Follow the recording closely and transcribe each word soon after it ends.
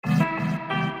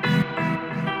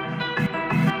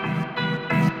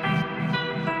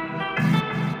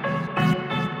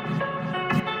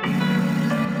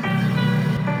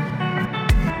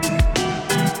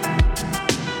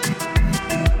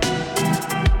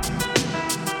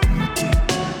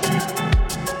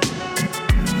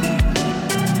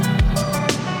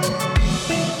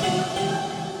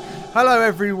Hello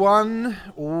everyone,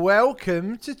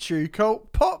 welcome to True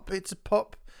Cult Pop. It's a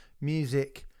pop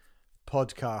music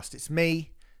podcast. It's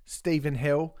me, Stephen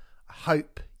Hill. I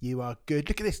hope you are good.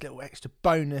 Look at this little extra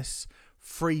bonus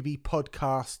freebie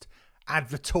podcast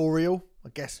advertorial, I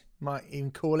guess you might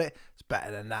even call it. It's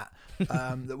better than that,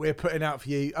 that we're putting out for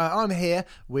you. I'm here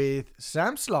with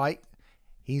Sam Slight.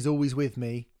 He's always with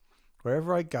me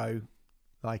wherever I go.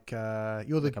 Like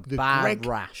you're the bad Greg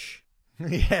rash.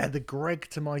 Yeah, the Greg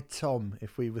to my Tom,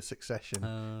 if we were Succession.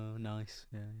 Oh, nice.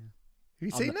 Yeah. Have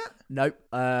you seen that? Nope.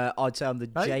 I'd say I'm the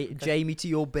Okay. Jamie to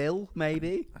your Bill,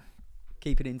 maybe.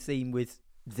 Keeping in theme with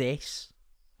this.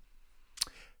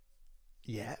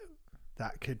 Yeah,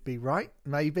 that could be right.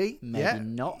 Maybe. Maybe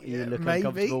not. You're looking maybe.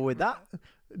 comfortable with that.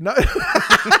 No.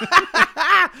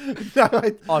 No,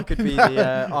 I could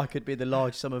be the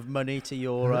large sum of money to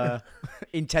your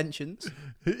intentions.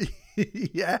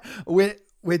 Yeah,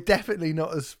 we're definitely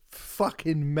not as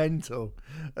fucking mental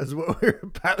as what we're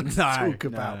about to talk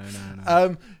about.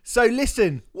 No. So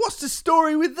listen, what's the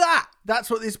story with that? That's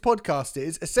what this podcast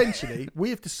is. Essentially, we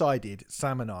have decided,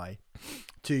 Sam and I,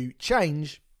 to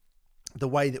change the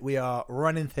way that we are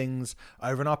running things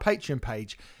over on our Patreon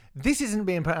page. This isn't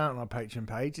being put out on our Patreon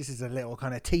page. This is a little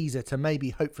kind of teaser to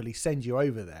maybe hopefully send you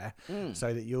over there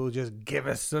so that you'll just give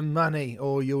us some money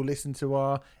or you'll listen to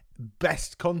our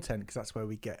best content, because that's where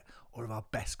we get all of our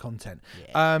best content.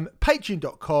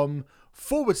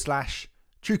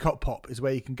 Patreon.com/True Cult Pop is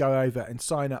where you can go over and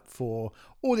sign up for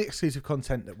all the exclusive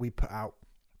content that we put out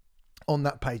on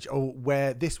that page, or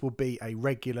where this will be a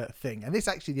regular thing. And this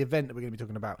actually, the event that we're going to be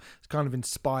talking about, is kind of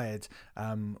inspired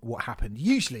what happened.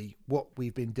 Usually what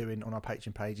we've been doing on our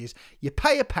Patreon page is you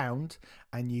pay £1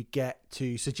 and you get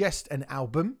to suggest an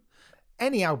album,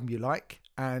 any album you like,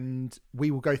 and we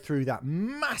will go through that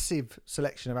massive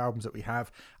selection of albums that we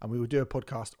have, and we will do a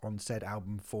podcast on said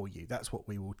album for you. That's what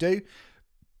we will do.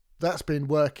 That's been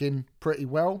working pretty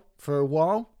well for a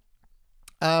while.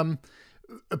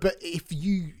 But if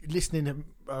you listening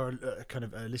are kind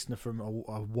of a listener from a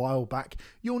while back,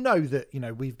 you'll know that, you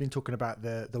know, we've been talking about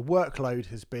the workload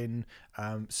has been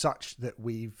such that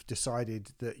we've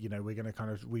decided that, you know,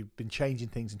 we've been changing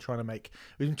things and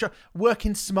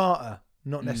working smarter.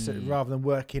 Not necessarily, rather than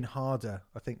working harder.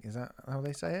 I think, is that how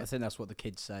they say it? I think that's what the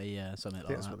kids say. Yeah, something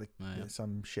like that.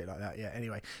 Some shit like that. Yeah.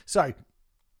 Anyway, so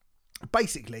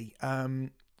basically,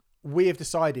 we have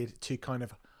decided to kind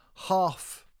of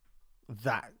half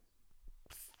that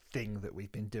thing that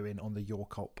we've been doing on the Your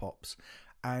Cult Pops.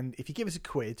 And if you give us a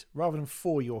quid, rather than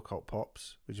 4 Your Cult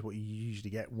Pops, which is what you usually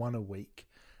get, 1 a week,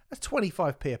 that's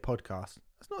 25p a podcast.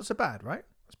 That's not so bad, right?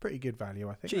 That's pretty good value,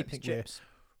 I think. Cheap as chips.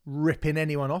 Ripping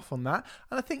anyone off on that.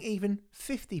 And I think even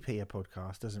 50p a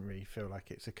podcast doesn't really feel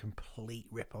like it's a complete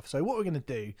rip-off. So what we're going to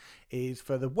do is,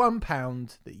 for the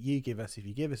 £1 that you give us, if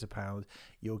you give us £1,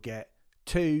 you'll get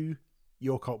 2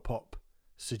 Your Cult Pop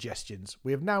suggestions.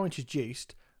 We have now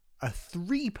introduced a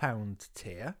 £3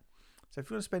 tier. So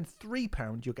if you want to spend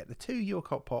 £3, you'll get the 2 Your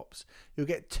Cult Pops. You'll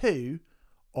get 2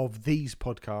 of these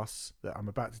podcasts that I'm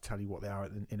about to tell you what they are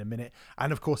in a minute.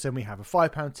 And of course, then we have a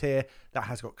 £5 tier that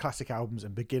has got classic albums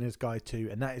and beginner's guide too,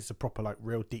 and that is the proper, like,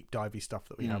 real deep divey stuff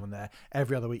that we have on there.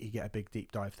 Every other week you get a big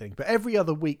deep dive thing, but every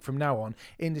other week from now on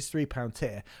in this £3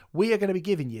 tier, we are going to be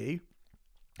giving you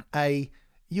a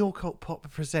Your Cult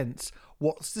Pop presents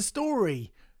What's the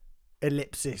Story?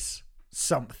 Ellipsis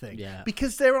something. Yeah.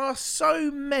 Because there are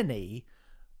so many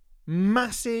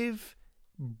massive,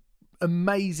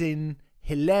 amazing,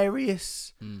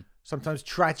 hilarious, sometimes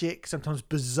tragic, sometimes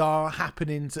bizarre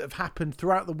happenings that have happened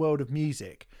throughout the world of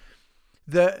music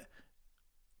that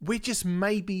we just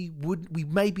maybe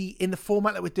in the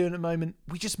format that we're doing at the moment,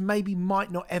 we just maybe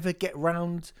might not ever get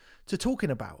round to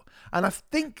talking about. And I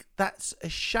think that's a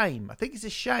shame. I think it's a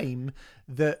shame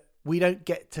that we don't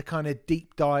get to kind of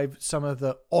deep dive some of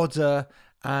the odder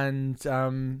and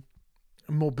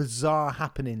more bizarre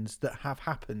happenings that have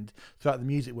happened throughout the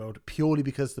music world, purely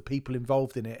because the people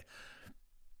involved in it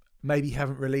maybe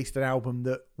haven't released an album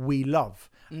that we love.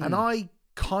 And I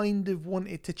kind of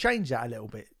wanted to change that a little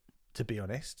bit, to be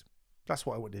honest. That's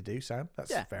what I wanted to do, Sam.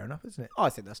 That's fair enough, isn't it? I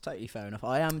think that's totally fair enough.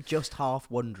 I am just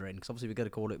half wondering, because obviously we're going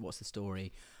to call it What's the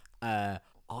Story? I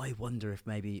wonder if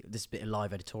maybe this is a bit of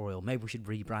live editorial. Maybe we should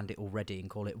rebrand it already and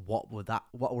call it What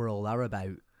Were All That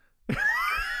About?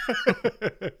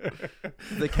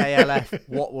 The KLF,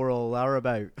 What Were All That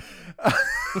About?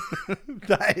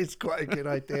 That is quite a good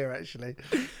idea, actually.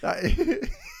 But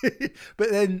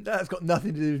then that's got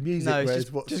nothing to do with music. No, it's whereas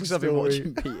just what's because the I've been story?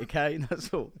 watching Peter Kay.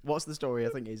 That's all. What's the Story? I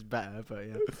think is better, but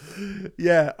yeah.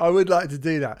 Yeah, I would like to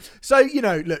do that. So, you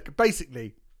know, look,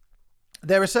 basically,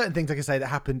 there are certain things, like I say, that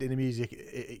happened in the music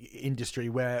industry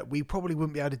where we probably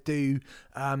wouldn't be able to do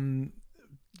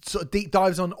sort of deep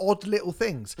dives on odd little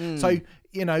things. So,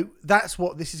 that's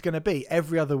what this is going to be.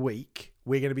 Every other week,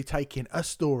 we're going to be taking a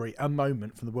story, a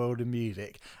moment from the world of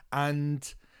music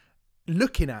and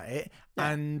looking at it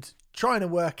and trying to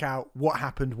work out what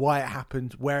happened, why it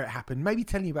happened, where it happened, maybe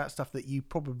telling you about stuff that you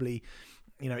probably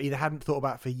either hadn't thought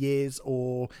about for years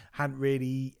or hadn't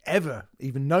really ever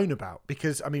even known about.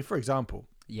 Because, I mean, for example,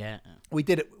 we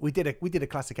did a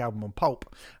classic album on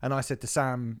Pulp, and I said to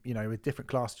Sam, with different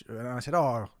class, and I said,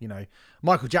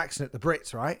 Michael Jackson at the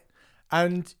Brits, right?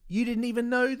 And you didn't even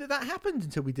know that happened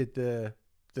until we did the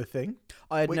thing.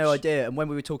 I had no idea. And when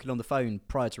we were talking on the phone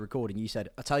prior to recording, you said,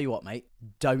 "I tell you what, mate,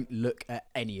 don't look at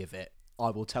any of it. I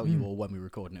will tell you all when we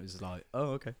record." And it was like,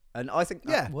 oh, okay. And I think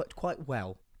that worked quite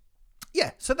well.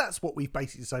 Yeah, so that's what we've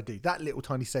basically decided to do. That little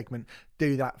tiny segment,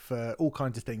 do that for all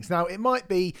kinds of things. Now, it might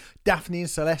be Daphne and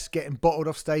Celeste getting bottled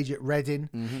off stage at Reading.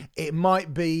 Mm-hmm. It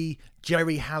might be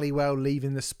Jerry Halliwell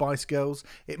leaving the Spice Girls.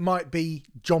 It might be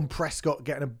John Prescott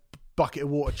getting a bucket of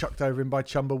water chucked over him by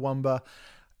Chumbawamba.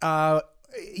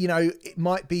 It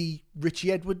might be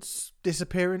Richie Edwards'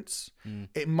 disappearance.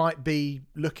 It might be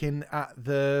looking at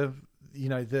the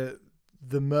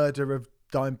murder of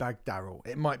Dimebag Darrell.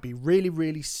 It might be really,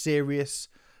 really serious,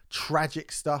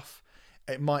 tragic stuff.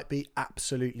 It might be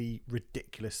absolutely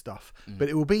ridiculous stuff. But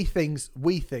it will be things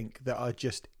we think that are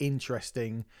just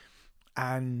interesting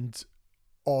and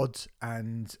odd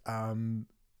and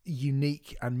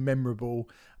unique and memorable,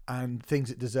 and things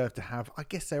that deserve to have, I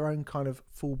guess, their own kind of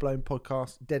full-blown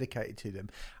podcast dedicated to them.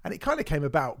 And it kind of came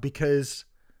about because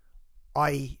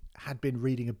I had been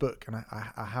reading a book, and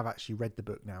I have actually read the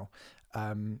book now.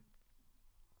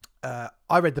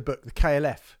 I read the book, The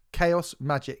KLF, Chaos,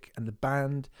 Magic and the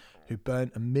Band Who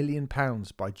Burnt £1 Million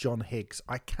by John Higgs.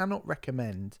 I cannot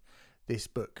recommend this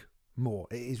book more.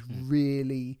 It is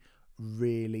really,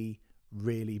 really,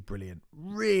 really brilliant.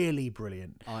 Really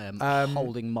brilliant. I am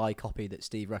holding my copy that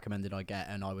Steve recommended I get,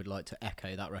 and I would like to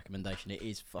echo that recommendation. It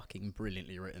is fucking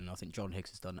brilliantly written. I think John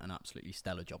Higgs has done an absolutely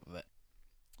stellar job of it.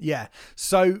 Yeah.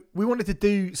 So we wanted to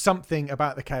do something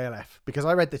about the KLF because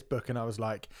I read this book and I was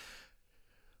like,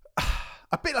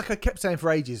 a bit like I kept saying for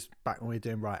ages back when we were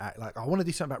doing Right Act, like, I want to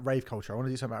do something about rave culture. I'm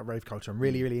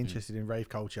really, really interested in rave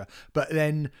culture. But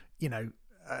then,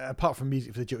 apart from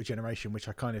Music for the Jilted Generation, which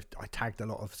I tagged a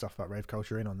lot of stuff about rave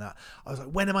culture in on that, I was like,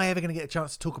 when am I ever going to get a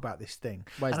chance to talk about this thing?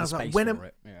 Where's and I the was space like, for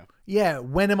it? Yeah,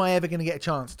 when am I ever going to get a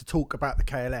chance to talk about the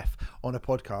KLF on a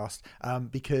podcast?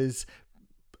 Because,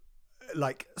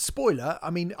 like, spoiler, I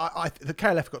mean, the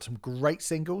KLF got some great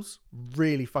singles,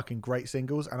 really fucking great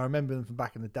singles, and I remember them from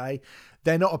back in the day.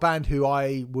 They're not a band who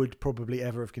I would probably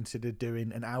ever have considered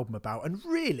doing an album about, and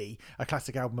really a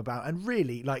classic album about, and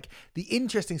really, like, the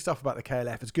interesting stuff about the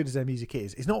KLF, as good as their music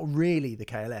is not really the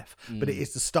KLF, but it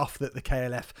is the stuff that the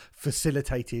KLF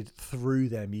facilitated through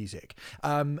their music.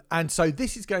 And so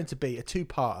this is going to be a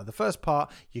two-parter. The first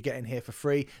part you're getting here for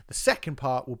free. The second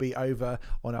part will be over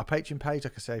on our Patreon page,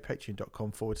 like I say,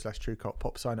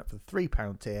 patreon.com/TrueCultPop. Sign up for the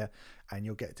 £3 tier and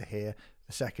you'll get to hear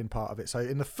the second part of it. So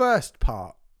in the first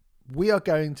part, we are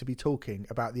going to be talking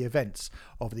about the events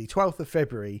of the 12th of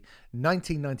February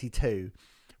 1992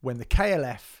 when the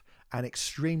KLF and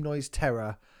Extreme Noise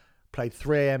Terror played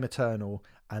 3am Eternal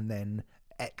and then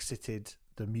exited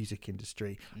the music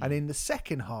industry. And in the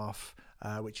second half,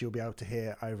 which you'll be able to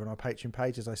hear over on our Patreon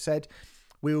page, as I said,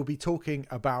 we will be talking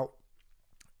about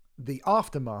the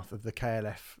aftermath of the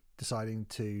KLF deciding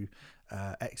to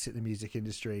exit the music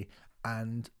industry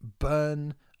and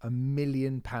burn £1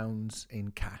 million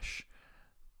in cash.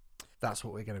 That's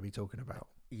what we're going to be talking about.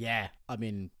 Yeah, I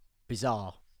mean,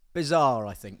 bizarre.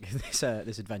 I think this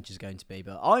adventure is going to be,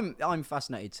 but I'm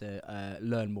fascinated to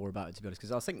learn more about it, to be honest,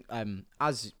 because I think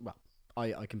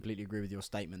I completely agree with your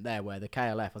statement there, where the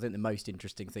KLF, I think the most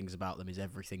interesting things about them is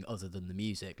everything other than the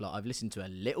music. Like, I've listened to a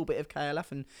little bit of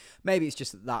KLF, and maybe it's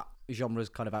just that genre is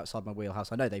kind of outside my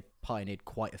wheelhouse. I know they pioneered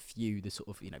quite a few, the sort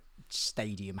of,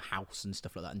 stadium house and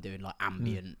stuff like that, and doing like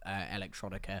ambient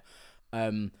electronica.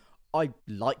 I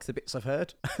like the bits I've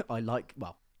heard. I like,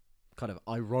 kind of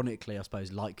ironically, I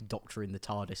suppose, like Doctor in the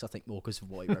TARDIS, I think, more because of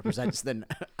what it represents than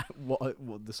what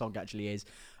the song actually is.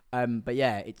 But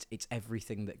yeah, it's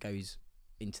everything that goes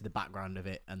into the background of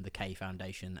it, and the K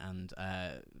Foundation, and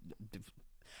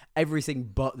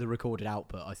everything but the recorded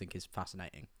output, I think, is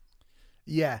fascinating.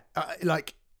 Yeah,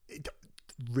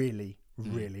 really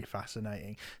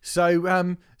fascinating.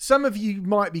 So some of you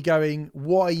might be going,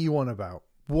 what are you on about?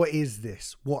 What is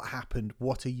this? What happened?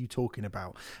 What are you talking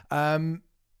about?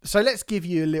 So let's give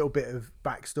you a little bit of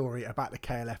backstory about the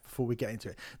KLF before we get into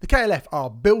it. The KLF are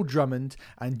Bill Drummond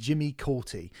and Jimmy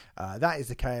Cauty. That is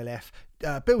the KLF.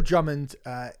 Bill Drummond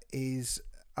is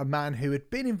a man who had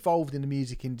been involved in the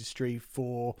music industry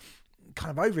for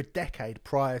kind of over a decade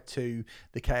prior to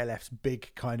the KLF's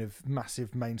big kind of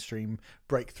massive mainstream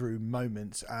breakthrough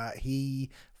moments. He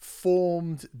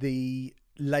formed the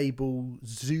label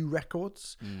Zoo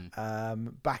Records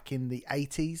back in the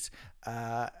 80s.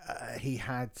 He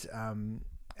had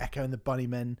Echo and the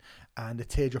Bunnymen and A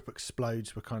Teardrop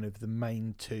Explodes were kind of the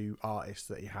main two artists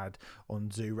that he had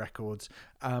on Zoo Records.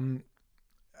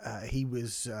 He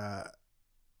was a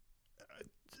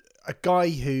guy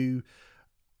who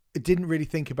didn't really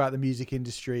think about the music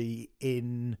industry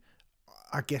in,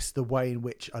 I guess, the way in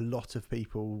which a lot of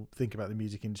people think about the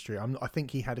music industry. I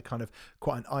think he had a kind of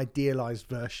quite an idealized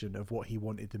version of what he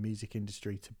wanted the music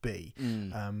industry to be.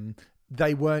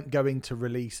 They weren't going to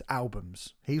release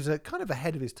albums. He was kind of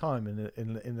ahead of his time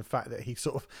in the fact that he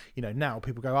sort of, now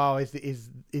people go, oh,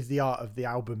 is the art of the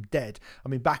album dead? I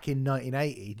mean, back in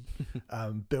 1980,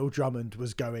 Bill Drummond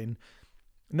was going,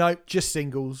 no, just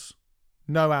singles.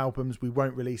 No albums. We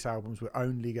won't release albums. We're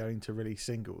only going to release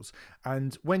singles.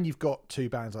 And when you've got two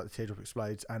bands like the Teardrop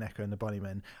Explodes and Echo and the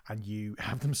Bunnymen, and you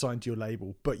have them signed to your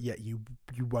label, but yet you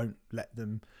won't let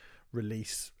them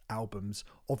release albums,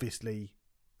 obviously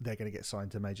they're going to get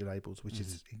signed to major labels, which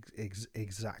is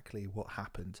exactly what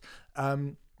happened.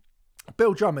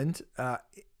 Bill Drummond,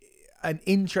 an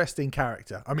interesting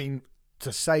character. I mean,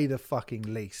 to say the fucking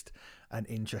least. An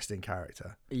interesting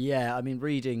character. Yeah, I mean,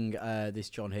 reading this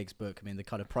John Higgs book, I mean, the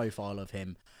kind of profile of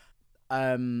him.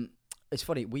 It's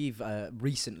funny, we've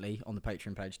recently on the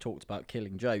Patreon page talked about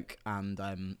Killing Joke and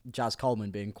Jazz Coleman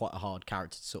being quite a hard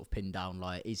character to sort of pin down.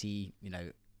 Like, is he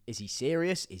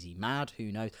serious? Is he mad?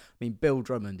 Who knows? I mean, Bill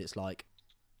Drummond, it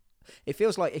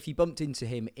feels like if you bumped into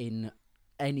him in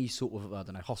any sort of, I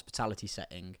don't know, hospitality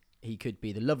setting, he could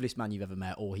be the loveliest man you've ever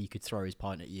met, or he could throw his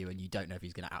pint at you and you don't know if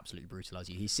he's going to absolutely brutalise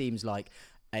you. He seems like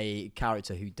a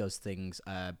character who does things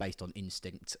based on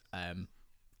instinct,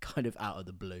 kind of out of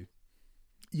the blue.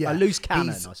 Yeah, a loose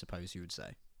cannon, I suppose you would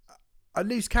say. A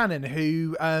loose cannon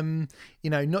who,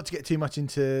 not to get too much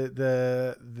into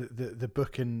the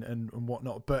book and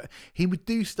whatnot, but he would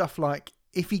do stuff like,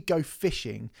 if he'd go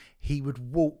fishing, he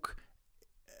would walk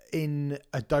in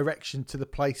a direction to the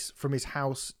place from his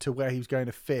house to where he was going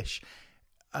to fish.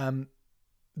 The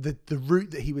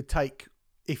route that he would take,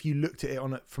 if you looked at it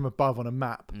from above on a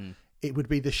map, it would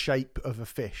be the shape of a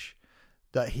fish.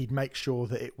 That he'd make sure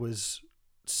that it was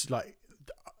like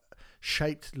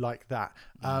shaped like that.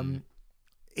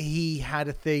 He had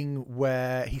a thing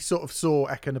where he sort of saw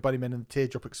Echo and the Bunnymen and the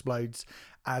Teardrop Explodes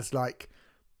as like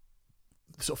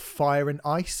sort of fire and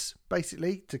ice,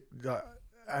 basically.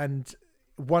 And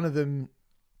one of them,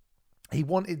 he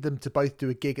wanted them to both do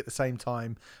a gig at the same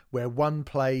time, where one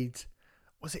played,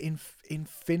 was it in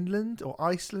Finland or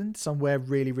Iceland, somewhere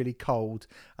really, really cold,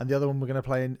 and the other one were going to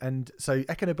play and so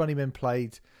Echo and the Bunnymen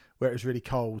played where it was really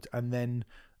cold, and then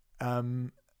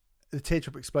the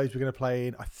Teardrop Explodes were going to play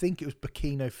in, I think it was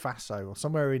Burkina Faso or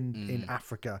somewhere in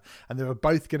Africa, and they were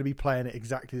both going to be playing at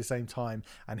exactly the same time,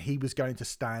 and he was going to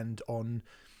stand on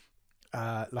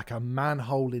like a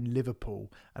manhole in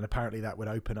Liverpool, and apparently that would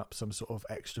open up some sort of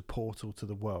extra portal to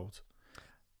the world.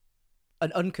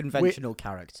 An unconventional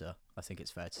character, I think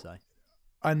it's fair to say.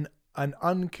 An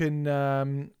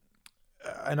unconventional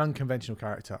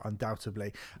character,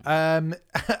 undoubtedly. And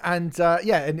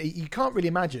you can't really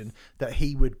imagine that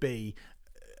he would be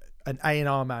an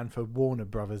A&R man for Warner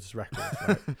Brothers Records,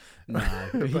 right? No,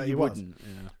 but he was.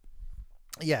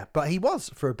 Yeah, but he was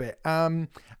for a bit. And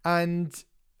at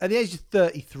the age of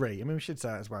 33, I mean, we should say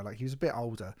that as well, like he was a bit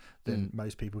older than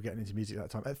most people getting into music at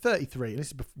that time. At 33, and this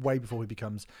is way before he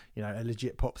becomes, a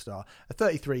legit pop star. At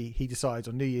 33, he decides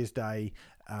on New Year's Day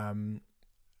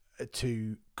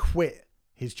to quit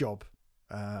his job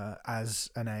as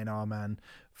an A&R man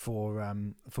for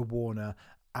Warner,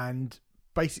 and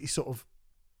basically sort of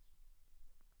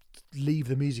leave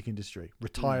the music industry,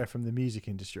 retire from the music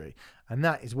industry. And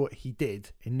that is what he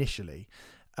did initially.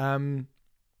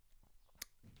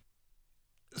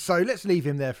 So let's leave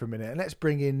him there for a minute and let's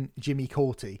bring in Jimmy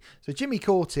Cauty. So Jimmy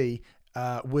Cauty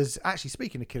was actually,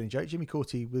 speaking of Killing Joke, Jimmy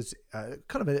Cauty was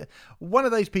kind of one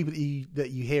of those people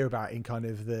that you hear about in kind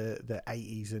of the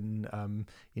 80s and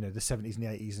the 70s and the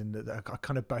 80s, and a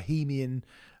kind of bohemian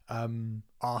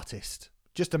artist,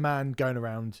 just a man going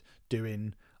around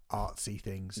doing artsy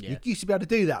things. Yeah. You used to be able to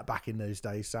do that back in those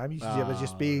days, Sam. You used to be able to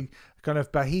just be kind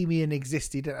of bohemian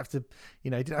existed. You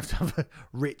didn't have to, have a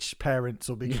rich parents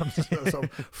or become sort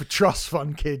of for trust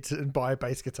fund kid and buy a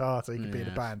bass guitar so you could be in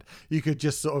a band. You could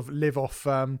just sort of live off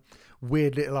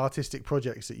weird little artistic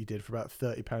projects that you did for about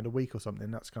 £30 a week or something.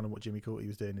 That's kind of what Jimmy Courtney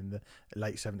was doing in the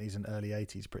late 70s and early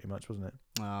 80s, pretty much, wasn't it?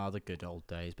 The good old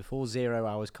days before 0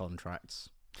 hours contracts.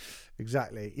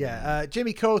 Exactly. Yeah.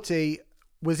 Jimmy Courtney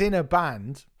was in a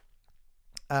band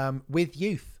with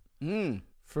Youth from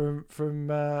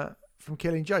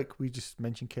Killing Joke. We just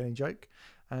mentioned Killing Joke.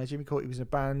 Jimmy Courtney was in a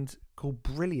band called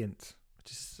Brilliant,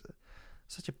 which is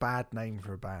such a bad name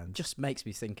for a band. Just makes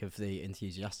me think of the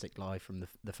Enthusiastic Live from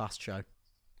the Fast Show.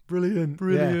 Brilliant.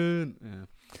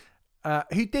 Yeah.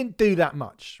 Who didn't do that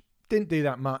much. They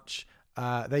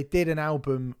did an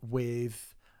album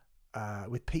with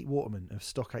Pete Waterman of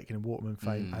Stock Aitken and Waterman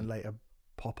fame and later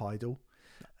Pop Idol.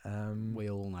 We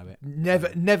all know it.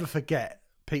 Never forget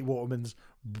Pete Waterman's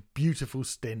beautiful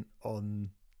stint on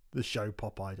the show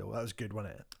Pop Idol. That was good,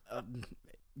 wasn't it?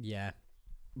 Yeah.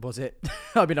 Was it?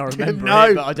 I mean, I remember No.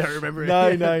 it, but I don't remember it.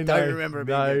 No. Don't remember it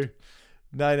being good.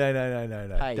 No. Hey,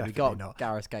 Definitely we got not.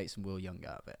 Gareth Gates and Will Young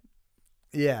out of it.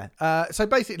 Yeah. So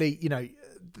basically,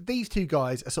 these two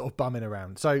guys are sort of bumming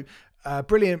around. So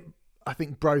Brilliant, I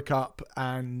think, broke up,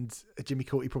 and Jimmy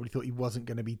Courtney probably thought he wasn't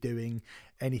going to be doing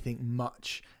anything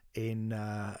much in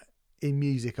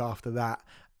music after that.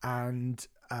 And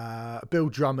Bill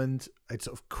Drummond had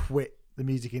sort of quit the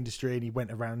music industry, and he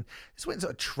went sort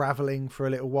of traveling for a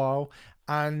little while,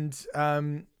 and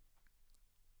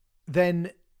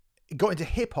then got into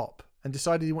hip hop and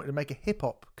decided he wanted to make a hip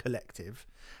hop collective,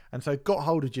 and so got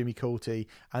hold of Jimmy Courtney,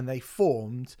 and they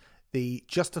formed the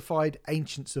Justified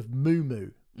Ancients of Moo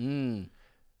Moo.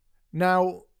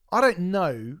 Now, I don't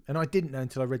know, and I didn't know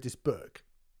until I read this book,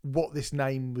 what this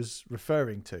name was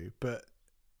referring to, but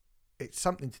it's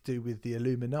something to do with the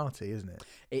Illuminati, isn't it?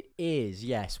 It is,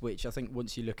 yes, which I think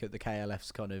once you look at the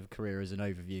KLF's kind of career as an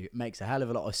overview, it makes a hell of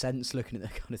a lot of sense looking at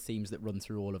the kind of themes that run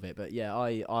through all of it. But yeah,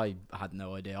 I had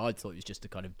no idea. I thought it was just a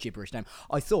kind of gibberish name.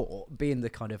 I thought, being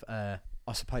the kind of, I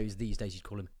suppose these days you'd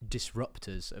call them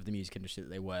disruptors of the music industry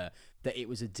that they were, that it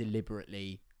was a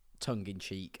deliberately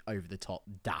tongue-in-cheek, over-the-top,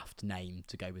 daft name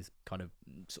to go with kind of,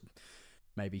 sort of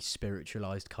maybe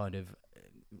spiritualized kind of...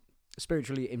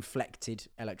 spiritually inflected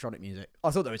electronic music.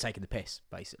 I thought they were taking the piss,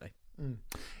 basically.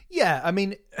 Yeah, I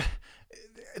mean,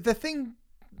 the thing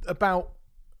about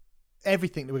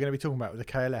everything that we're going to be talking about with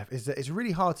the KLF is that it's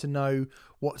really hard to know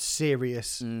what's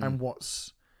serious and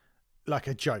what's like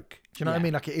a joke. Do you know what I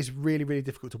mean? Like, it is really, really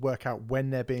difficult to work out when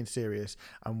they're being serious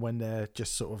and when they're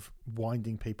just sort of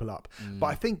winding people up. But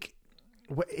I think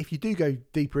if you do go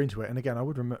deeper into it, and again, I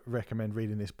would recommend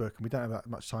reading this book, and we don't have that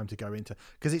much time to go into,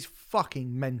 because it's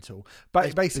fucking mental. But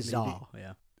it's basically, bizarre,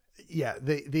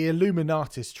 the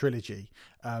Illuminatis trilogy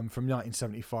from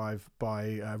 1975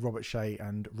 by Robert Shea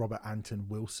and Robert Anton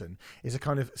Wilson is a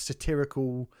kind of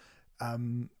satirical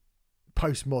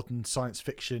postmodern science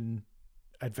fiction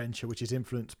adventure, which is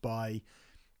influenced by,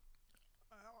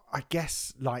 I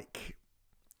guess, like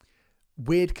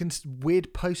weird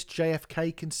post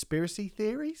JFK conspiracy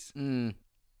theories.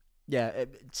 Yeah,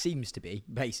 it seems to be.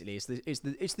 Basically, it's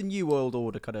the New World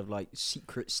Order kind of like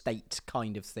secret state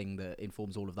kind of thing that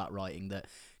informs all of that writing that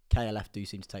KLF do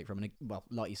seem to take from. And well,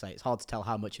 like you say, it's hard to tell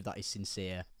how much of that is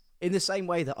sincere. In the same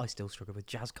way that I still struggle with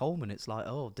Jazz Coleman, it's like,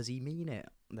 oh, does he mean it?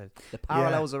 The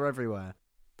parallels are everywhere.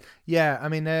 Yeah, I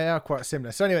mean, they are quite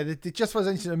similar. So anyway, the Justified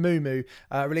Ancients of Moo Moo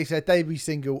released their debut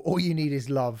single, All You Need Is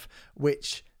Love,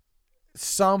 which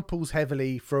samples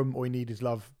heavily from All You Need Is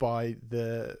Love by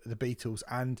the Beatles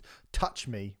and Touch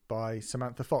Me by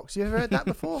Samantha Fox. You ever heard that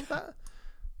before?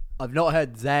 I've not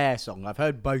heard their song. I've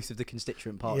heard both of the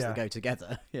constituent parts that go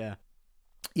together. Yeah.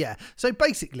 Yeah. So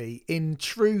basically, in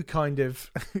true kind of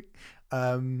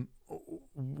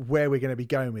where we're going to be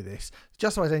going with this,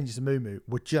 Justified Ancients of Moo Moo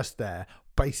were just there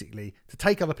basically to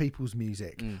take other people's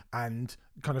music and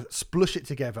kind of splush it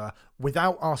together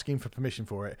without asking for permission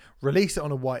for it, release it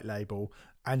on a white label,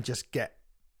 and just get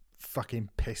fucking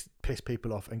piss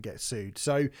people off and get sued.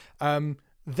 So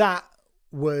that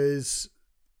was,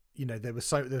 there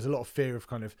was a lot of fear of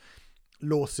kind of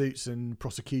lawsuits and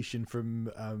prosecution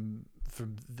from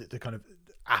the kind of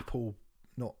Apple,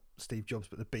 not Steve Jobs,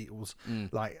 but the Beatles.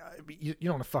 Like, you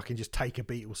don't want to fucking just take a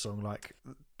Beatles song. Like,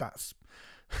 that's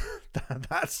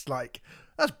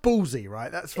ballsy,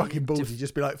 right? That's fucking ballsy.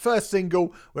 Just be like, first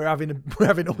single, we're having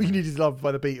All You Need Is Love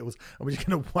by the Beatles, and we're just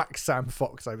gonna whack Sam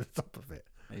Fox over the top of it.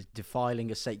 It's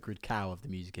defiling a sacred cow of the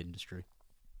music industry.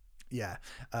 Yeah,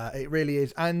 it really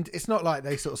is. And it's not like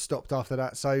they sort of stopped after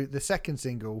that. So the second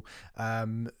single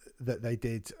that they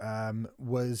did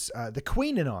was The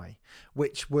Queen and I,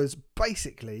 which was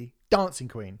basically Dancing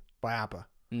Queen by ABBA.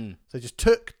 So just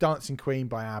took Dancing Queen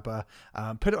by ABBA,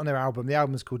 put it on their album. The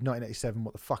album's called 1987,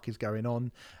 What the Fuck Is Going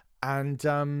On? And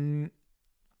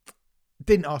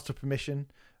didn't ask for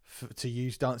permission to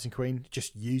use Dancing Queen,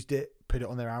 just used it, put it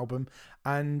on their album.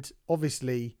 And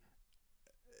obviously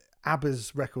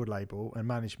ABBA's record label and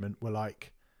management were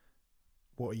like,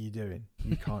 what are you doing?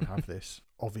 You can't have this.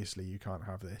 Obviously you can't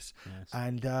have this. Yes.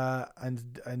 And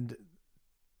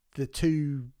the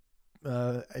two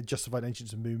Justified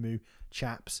Ancients of Moo Moo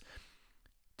chaps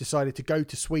decided to go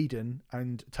to Sweden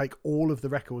and take all of the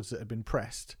records that had been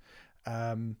pressed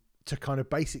to kind of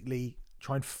basically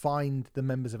try and find the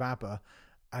members of ABBA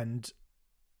and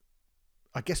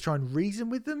I guess try and reason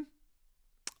with them.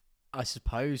 I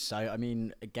suppose so. I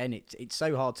mean, again, it's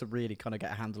so hard to really kind of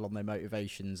get a handle on their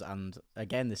motivations and,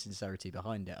 again, the sincerity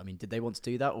behind it. I mean, did they want to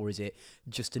do that, or is it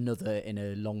just another in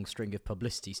a long string of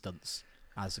publicity stunts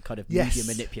as a kind of media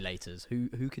manipulators?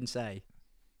 Who can say?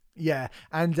 Yeah,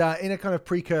 and in a kind of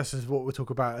precursor to what we'll talk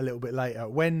about a little bit later,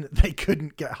 when they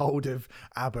couldn't get hold of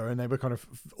ABBA and they were kind of,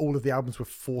 all of the albums were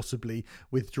forcibly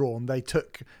withdrawn, they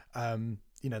took...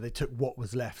 they took what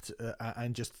was left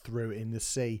and just threw it in the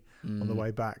sea on the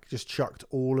way back. Just chucked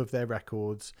all of their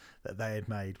records that they had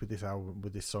made with this album,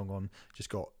 with this song on, just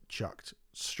got chucked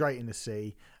straight in the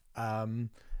sea.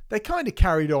 They kind of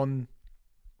carried on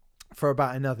for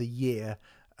about another year.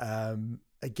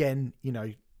 Again,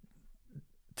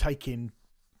 taking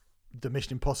the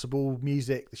Mission Impossible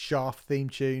music, the Shaft theme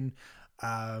tune,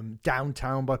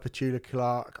 Downtown by Petula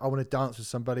Clark, I Want to Dance with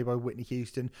Somebody by Whitney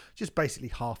Houston, just basically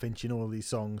half-inching all of these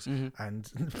songs and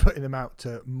putting them out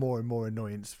to more and more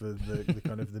annoyance for the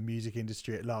kind of the music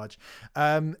industry at large,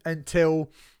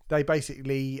 until they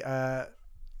basically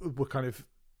were kind of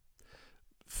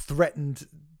threatened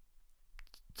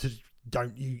to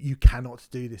you cannot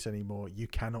do this anymore. You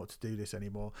cannot do this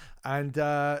anymore. And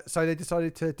so they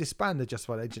decided to disband the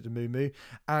Justified Agent of Moo Moo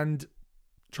and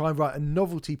try and write a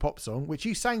novelty pop song, which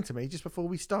you sang to me just before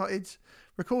we started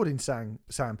recording, Sam.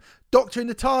 Doctor in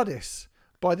the TARDIS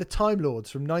by the Time Lords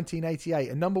from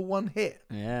 1988, a #1 hit.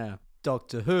 Yeah.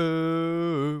 Doctor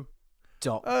Who.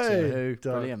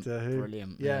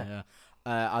 Brilliant. Yeah.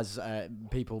 As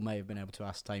people may have been able to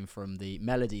ascertain from the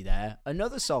melody there,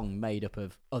 another song made up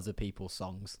of other people's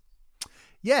songs.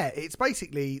 Yeah, it's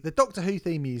basically the Doctor Who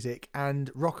theme music and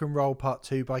Rock and Roll Part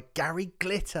 2 by Gary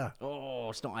Glitter.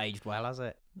 Oh, it's not aged well, has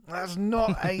it? That's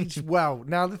not aged well.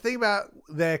 Now, the thing about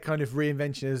their kind of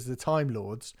reinvention as the Time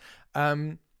Lords,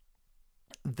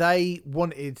 they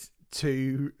wanted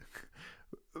to,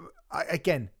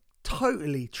 again,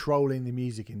 totally trolling the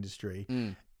music industry.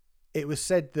 It was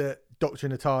said that Doctor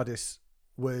in the TARDIS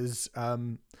was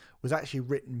actually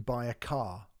written by a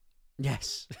car.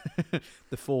 Yes,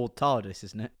 the Ford TARDIS,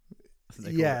 isn't it?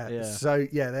 Yeah. So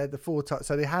they had the Ford TARDIS.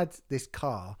 So they had this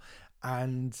car,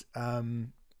 and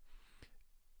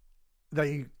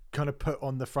they kind of put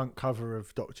on the front cover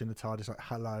of Doctor in the TARDIS like,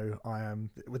 "Hello, I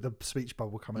am," with the speech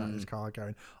bubble coming out of this car,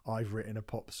 going, "I've written a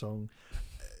pop song,"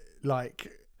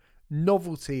 like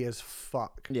novelty as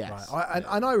fuck. Yes. Right?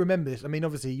 And I remember this. I mean,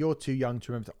 obviously, you're too young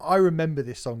to remember. I remember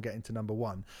this song getting to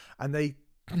 #1, and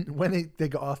when they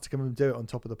got asked to come and do it on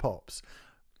Top of the Pops,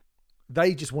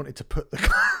 they just wanted to put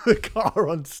the car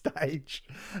on stage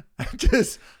and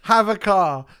just have a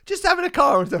car. Just having a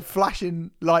car with the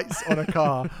flashing lights on a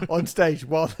car on stage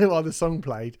while the song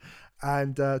played.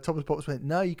 And Top of the Pops went,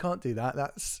 "No, you can't do that.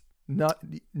 That's no,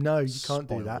 you can't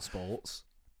do that." Sports.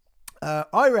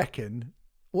 I reckon.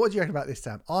 What do you reckon about this,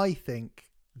 Sam? I think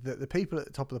that the people at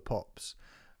the Top of the Pops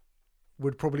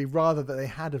would probably rather that they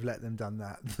had have let them done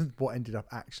that than what ended up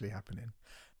actually happening.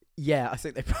 Yeah, I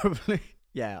think they probably...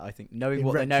 Yeah, I think knowing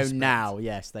what they know now,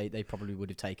 yes, they probably would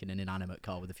have taken an inanimate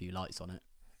car with a few lights on it.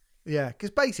 Yeah, because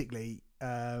basically,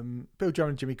 Bill Drummond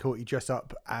and Jimmy Courtney dress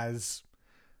up as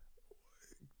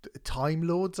Time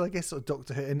Lords, I guess, or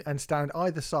Doctor Who, and stand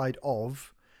either side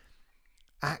of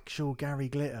actual Gary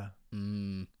Glitter.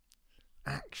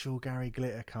 Actual Gary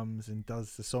Glitter comes and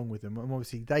does the song with them. And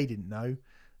obviously, they didn't know.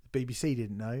 The BBC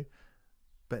didn't know.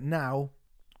 But now,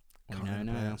 can't ever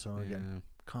play that song again.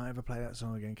 Can't ever play that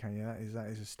song again, can you? That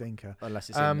is a stinker. Unless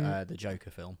it's in the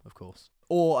Joker film, of course.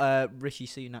 Or Rishi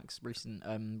Sunak's recent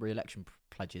re-election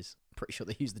pledges. Pretty sure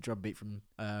they used the drum beat from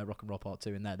Rock and Roll Part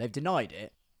 2 in there. They've denied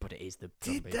it, but it is the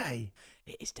drum beat. Did they?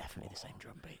 It is definitely the same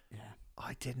drum beat, yeah.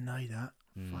 I didn't know that.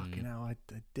 Fucking hell, I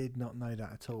did not know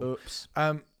that at all. Oops.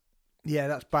 Yeah,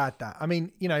 that's bad, that. I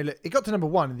mean, look, it got to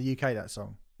 #1 in the UK, that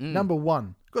song. Number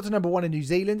 1. Got to number 1 in New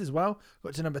Zealand as well.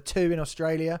 Got to number 2 in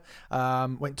Australia.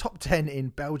 Went top 10 in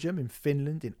Belgium, in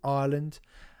Finland, in Ireland,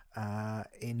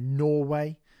 in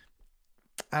Norway.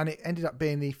 And it ended up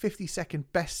being the 52nd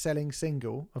best-selling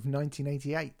single of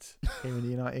 1988 here in the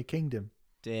United Kingdom.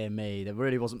 Dear me, there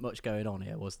really wasn't much going on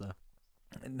here, was there?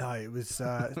 No, it was it's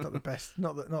not the best,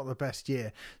 not the best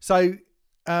year. So,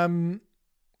 in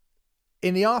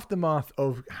the aftermath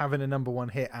of having a number 1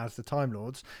 hit as the Time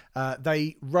Lords,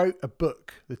 they wrote a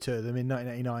book, the two of them, in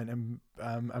 1989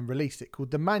 and released it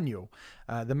called The Manual.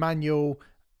 The Manual,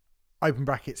 open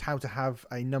brackets, how to have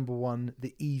a number 1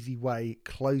 the easy way,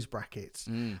 close brackets.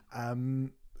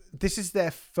 This is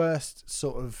their first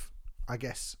sort of, I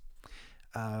guess,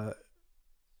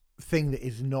 thing that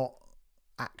is not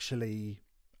actually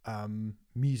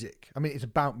music. I mean, it's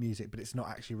about music, but it's not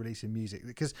actually releasing music,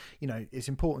 because, you know, it's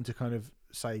important to kind of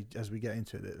say as we get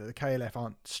into it that the KLF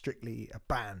aren't strictly a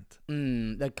band.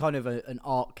 They're kind of an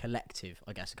art collective,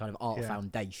 I guess, a kind of art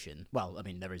foundation. Well, I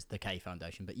mean, there is the K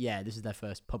Foundation, but yeah, this is their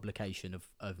first publication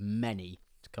of many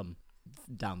to come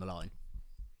down the line.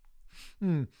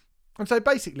 And so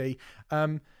basically,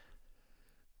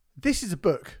 this is a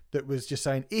book that was just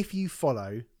saying, if you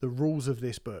follow the rules of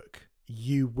this book,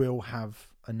 you will have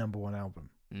a number 1 album.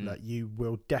 Like, you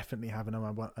will definitely have a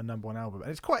number one album.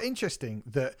 And it's quite interesting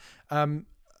that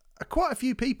quite a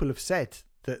few people have said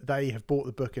that they have bought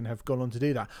the book and have gone on to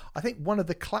do that. I think one of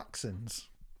the Klaxons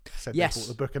said they bought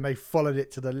the book and they followed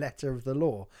it to the letter of the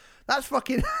law. That's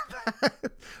fucking...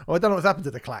 Well, I don't know what's happened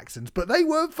to the Klaxons, but they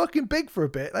were fucking big for a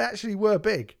bit. They actually were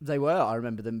big. They were. I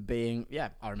remember them being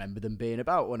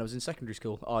about when I was in secondary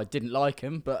school. I didn't like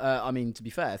them, but I mean, to be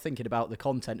fair, thinking about the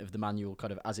content of the manual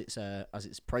kind of as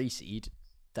its precede,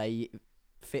 they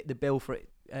fit the bill for it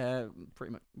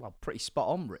pretty spot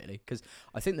on, really. Because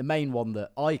I think the main one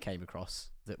that I came across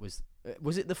that was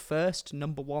it the first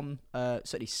number 1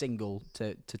 certainly single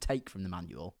to take from the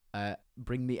manual,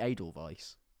 Bring Me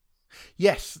Edelweiss.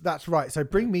 Yes, that's right. So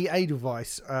Bring Me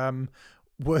Edelweiss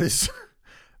was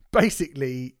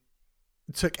basically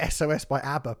took SOS by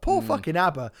ABBA. Poor fucking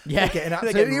ABBA. Yeah. They're getting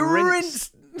absolutely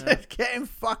rinsed. They're getting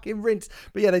fucking rinsed.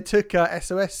 But yeah, they took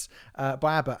SOS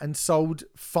by ABBA and sold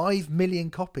 5 million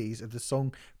copies of the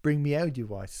song Bring Me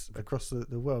Edelweiss across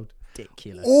the world.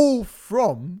 Ridiculous. All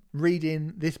from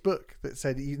reading this book that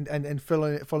said, and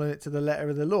following it to the letter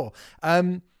of the law.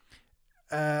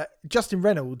 Justin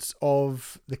Reynolds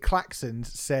of the Klaxons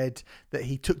said that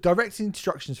he took direct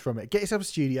instructions from it. Get yourself a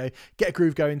studio, get a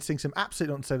groove going, sing some absolute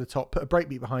nonsense over the top, put a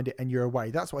breakbeat behind it, and you're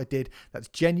away. That's what I did. That's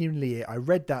genuinely it. I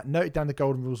read that, noted down the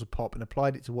golden rules of pop, and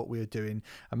applied it to what we were doing,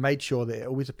 and made sure that it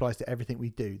always applies to everything we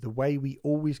do. The way we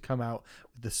always come out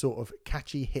with the sort of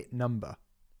catchy hit number.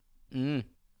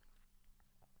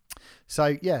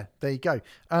 So yeah, there you go.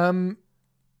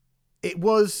 It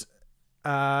was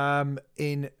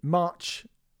in March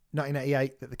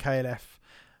 1988 that the KLF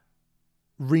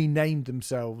renamed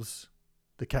themselves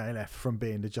the KLF from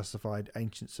being the Justified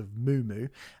Ancients of Moo Moo.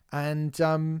 And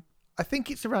I think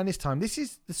it's around this time. This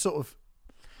is the sort of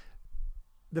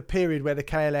the period where the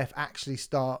KLF actually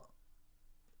start,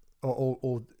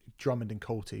 or Drummond and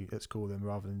Corty, let's call them,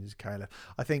 rather than just KLF.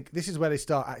 I think this is where they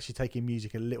start actually taking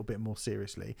music a little bit more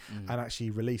seriously and actually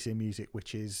releasing music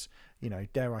which is, you know,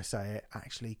 dare I say it,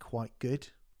 actually quite good.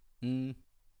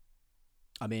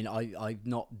 I mean, I've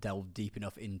not delved deep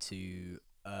enough into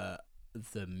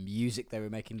the music they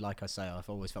were making. Like I say, I've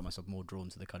always felt myself more drawn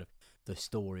to the kind of the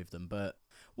story of them. But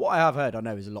what I have heard, I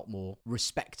know, is a lot more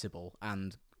respectable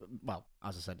and, well,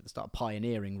 as I said at the start,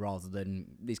 pioneering rather than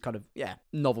these kind of,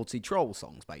 novelty troll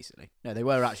songs, basically. No, they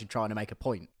were actually trying to make a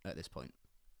point at this point.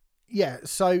 Yeah,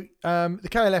 so the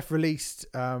KLF released,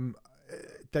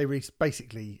 they released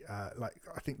basically,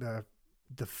 I think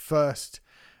the first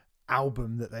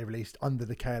album that they released under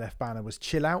the KLF banner was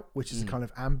Chill Out, which is a kind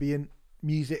of ambient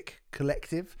music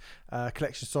collective,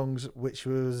 collection of songs, which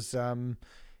was...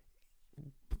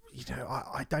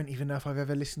 I don't even know if I've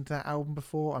ever listened to that album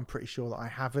before. I'm pretty sure that I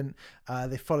haven't.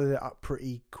 They followed it up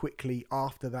pretty quickly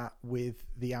after that with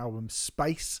the album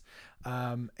Space.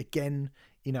 Again,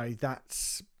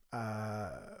 that's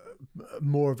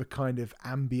more of a kind of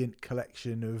ambient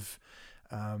collection of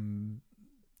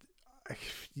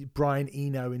Brian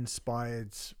Eno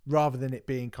inspired, rather than it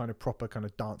being kind of proper kind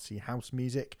of dancey house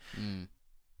music.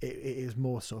 It is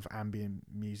more sort of ambient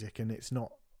music, and it's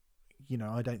not,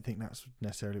 I don't think that's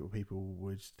necessarily what people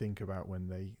would think about when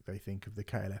they think of the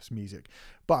KLF's music.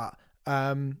 But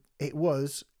it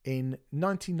was in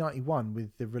 1991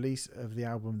 with the release of the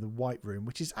album The White Room,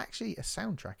 which is actually a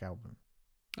soundtrack album.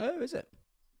 Oh, is it?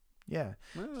 Yeah.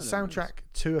 Soundtrack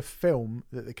to a film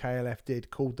that the KLF did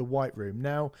called The White Room.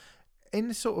 Now, in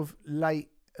the sort of the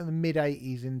mid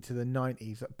 80s into the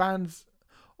 90s, like bands,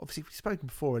 obviously we've spoken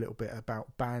before a little bit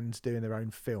about bands doing their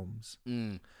own films.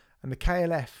 And the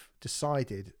KLF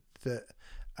decided that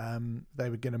they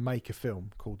were going to make a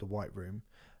film called The White Room,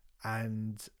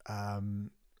 and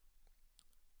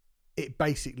it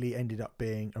basically ended up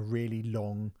being a really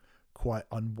long, quite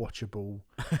unwatchable,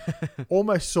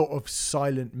 almost sort of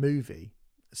silent movie.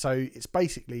 So it's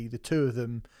basically the two of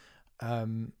them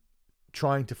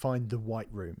trying to find the White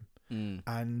Room,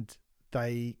 and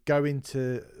they go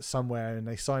into somewhere and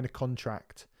they sign a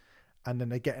contract, and then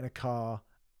they get in a car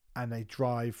and they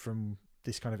drive from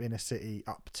this kind of inner city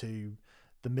up to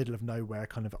the middle of nowhere,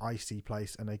 kind of icy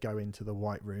place, and they go into the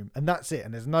White Room, and that's it.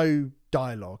 And there's no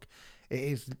dialogue. It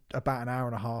is about an hour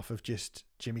and a half of just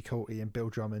Jimmy Courtney and Bill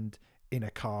Drummond in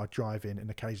a car driving and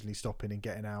occasionally stopping and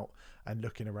getting out and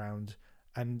looking around.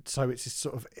 And so it's this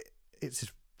sort of, it's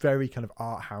this very kind of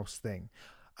art house thing.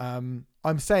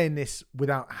 I'm saying this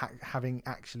without having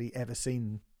actually ever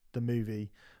seen the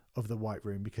movie of The White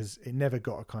Room, because it never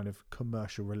got a kind of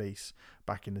commercial release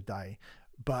back in the day.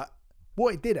 But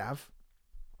what it did have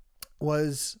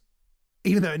was,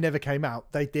 even though it never came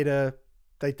out, they did a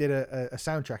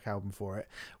soundtrack album for it,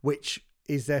 which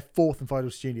is their fourth and final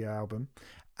studio album,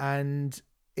 and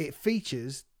it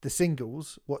features the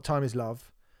singles What Time Is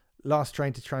Love, Last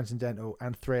Train to Transcendental,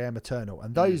 and 3am Eternal.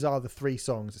 And those are the three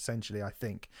songs, essentially, I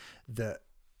think, that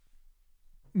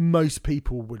most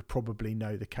people would probably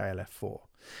know the KLF for.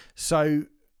 So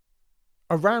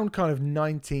around kind of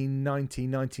 1990,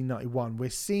 1991, we're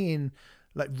seeing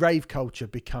like rave culture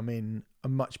becoming a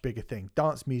much bigger thing.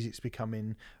 Dance music's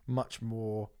becoming much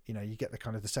more, you know, you get the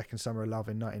kind of the Second Summer of Love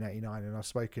in 1989. And I've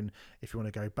spoken, if you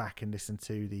want to go back and listen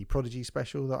to the Prodigy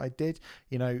special that I did,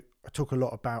 you know, I talk a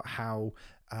lot about how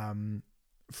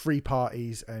free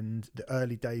parties and the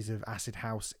early days of acid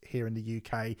house here in the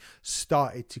UK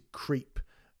started to creep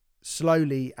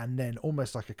slowly, and then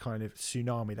almost like a kind of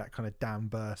tsunami, that kind of dam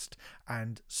burst,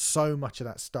 and so much of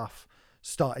that stuff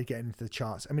started getting into the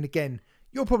charts. I mean, again,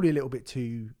 you're probably a little bit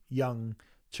too young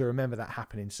to remember that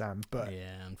happening, Sam, but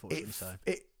yeah, unfortunately so.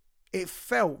 It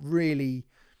felt really,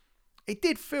 it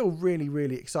did feel really,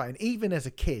 really exciting, even as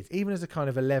a kid, even as a kind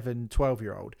of 11,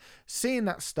 12-year-old, seeing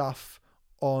that stuff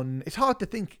on, it's hard to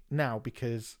think now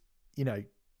because, you know,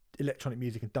 electronic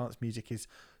music and dance music is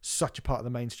such a part of the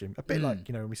mainstream. A bit like,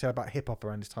 you know, when we say about hip hop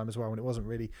around this time as well, when it wasn't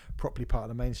really properly part of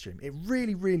the mainstream. It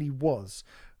really, really was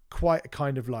quite a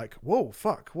kind of like, whoa,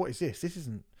 fuck, what is this? This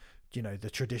isn't, you know, the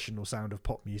traditional sound of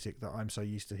pop music that I'm so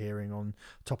used to hearing on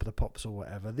Top of the Pops or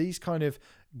whatever. These kind of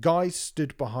guys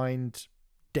stood behind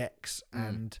decks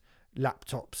and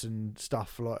laptops and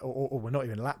stuff, like, or well, not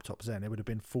even laptops then. It would have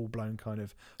been full blown kind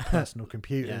of personal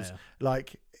computers. Yeah.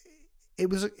 Like it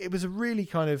was a really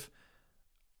kind of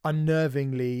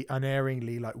unnervingly,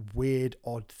 unerringly, like weird,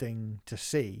 odd thing to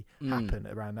see happen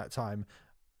around that time.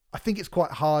 I think it's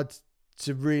quite hard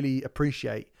to really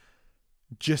appreciate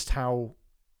just how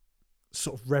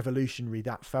sort of revolutionary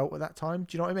that felt at that time.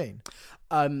 Do you know what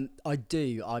I mean? I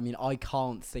do. I mean, I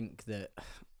can't think that.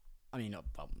 I mean,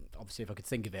 obviously, if I could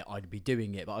think of it, I'd be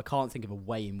doing it. But I can't think of a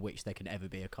way in which there can ever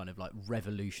be a kind of like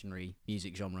revolutionary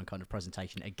music genre and kind of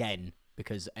presentation again,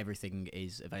 because everything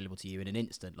is available to you in an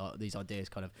instant. Like these ideas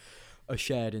kind of are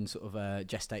shared and sort of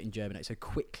gestate and germinate so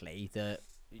quickly that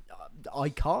I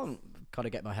can't kind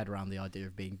of get my head around the idea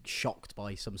of being shocked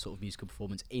by some sort of musical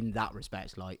performance in that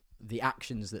respect. Like the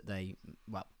actions that they,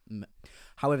 well,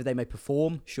 however they may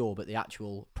perform, sure, but the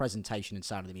actual presentation and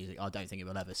sound of the music, I don't think it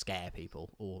will ever scare people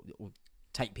or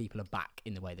take people aback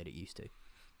in the way that it used to.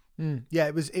 Yeah,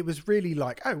 it was really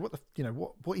like, oh, what the, you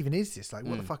know, what even is this? Like,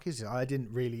 what the fuck is it? I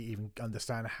didn't really even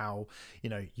understand how, you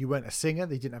know, you weren't a singer,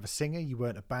 they didn't have a singer, you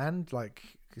weren't a band, like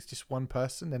it's just one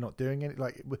person, they're not doing it,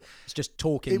 like it's just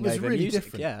talking. It was over really music.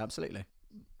 different. Yeah, absolutely.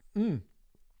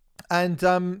 And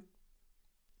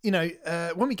you know,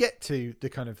 when we get to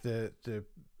the kind of the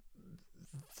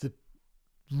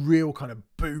real kind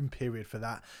of boom period for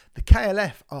that, the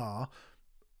KLF are,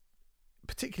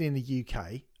 particularly in the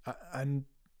UK, and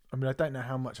I mean, I don't know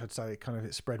how much I'd say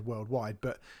it spread worldwide,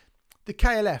 but the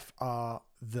KLF are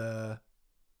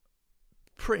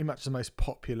pretty much the most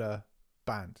popular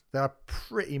band. They are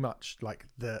pretty much like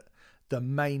the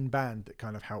main band that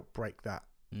kind of helped break that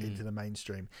into the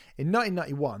mainstream. In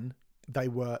 1991, they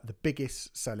were the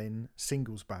biggest selling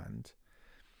singles band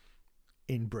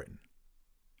in Britain.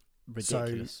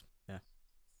 Ridiculous. So,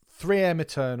 3am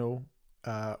Eternal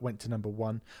went to number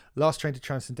 1. Last Train to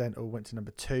Transcendental went to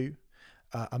number 2.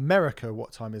 America,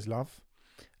 What Time Is Love,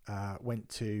 went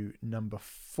to number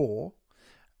 4.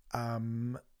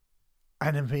 And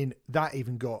I mean, that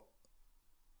even got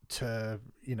to,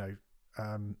 you know,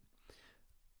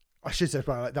 I should say as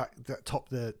well, like that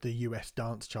topped the US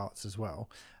dance charts as well.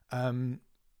 And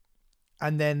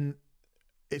then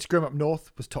It's Grim Up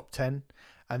North was top 10,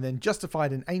 and then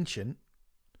Justified and Ancient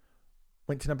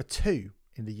went to number 2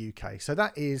 in the UK. So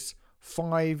that is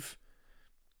 5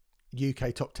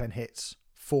 UK top 10 hits,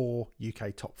 4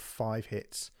 UK top 5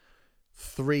 hits,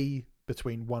 3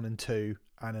 between 1 and 2,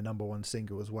 and a number 1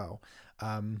 single as well.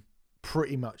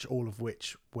 Pretty much all of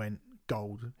which went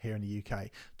gold here in the UK.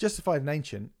 Justified and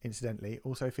Ancient, incidentally,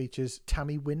 also features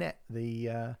Tammy Wynette,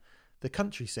 the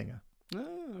country singer.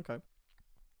 Oh, okay.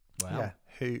 Wow.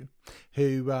 Yeah,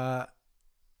 who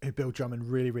Bill Drummond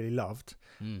really, really loved,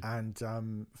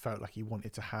 and felt like he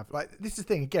wanted to have. Like, this is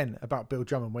the thing again about Bill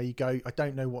Drummond, where you go, I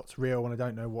don't know what's real and I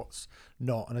don't know what's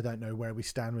not, and I don't know where we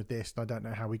stand with this, and I don't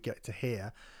know how we get to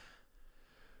here.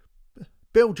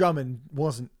 Bill Drummond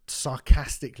wasn't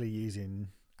sarcastically using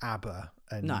ABBA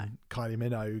and Kylie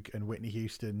Minogue and Whitney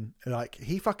Houston. Like,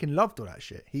 he fucking loved all that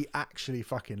shit. He actually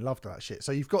fucking loved all that shit.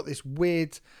 So you've got this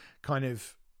weird kind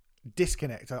of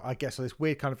disconnect, I guess, or this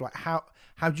weird kind of like, how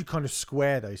do you kind of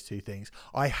square those two things?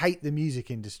 I hate the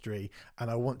music industry and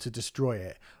I want to destroy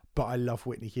it, but I love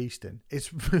Whitney Houston.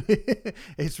 It's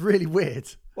it's really weird.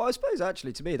 Well, I suppose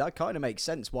actually to me that kind of makes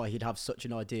sense why he'd have such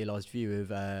an idealized view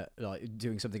of like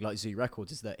doing something like Zoo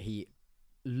Records, is that he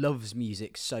loves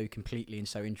music so completely and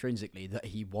so intrinsically that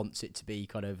he wants it to be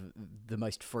kind of the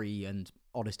most free and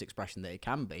honest expression that it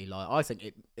can be. Like, I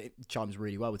think it chimes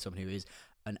really well with someone who is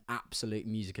an absolute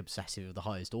music obsessive of the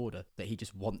highest order, that he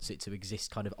just wants it to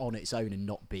exist kind of on its own and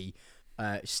not be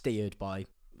steered by,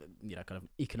 you know, kind of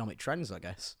economic trends, I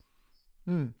guess.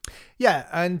 Yeah,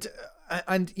 and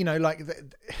you know, like,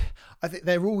 I think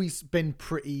they've always been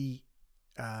pretty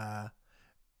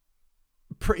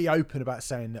open about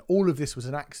saying that all of this was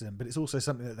an accident, but it's also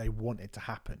something that they wanted to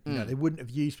happen. You know, they wouldn't have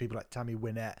used people like Tammy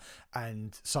Wynette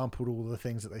and sampled all the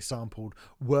things that they sampled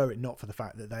were it not for the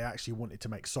fact that they actually wanted to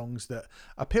make songs that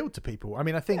appealed to people. I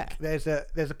mean, I think there's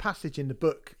a passage in the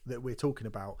book that we're talking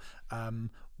about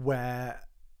where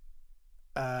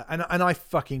and I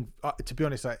fucking to be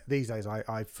honest, like, these days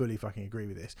I fully fucking agree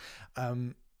with this.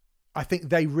 I think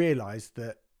they realized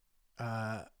that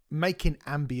making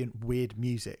ambient weird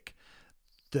music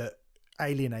that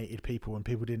alienated people and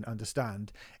people didn't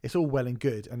understand, it's all well and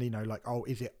good, and, you know, like, oh,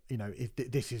 is it, you know, if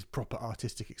this is proper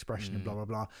artistic expression and blah blah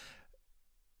blah.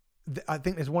 I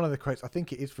think there's one of the quotes, I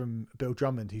think it is from Bill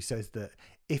Drummond, who says that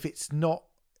if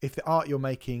the art you're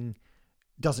making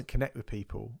doesn't connect with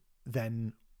people,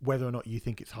 then whether or not you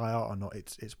think it's high art or not,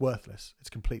 it's worthless. It's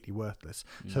completely worthless.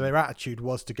 So their attitude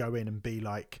was to go in and be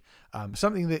like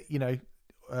something that, you know,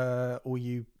 all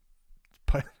you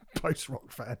post-rock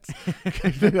fans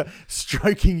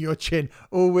stroking your chin,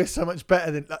 oh, we're so much better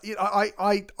than, you know,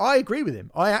 I agree with him.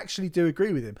 I actually do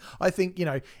agree with him. I think, you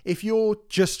know, if you're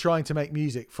just trying to make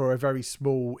music for a very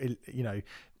small, you know,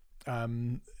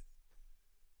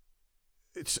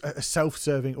 it's a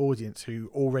self-serving audience who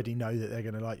already know that they're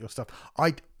going to like your stuff,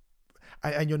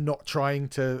 and you're not trying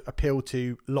to appeal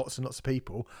to lots and lots of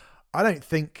people, I don't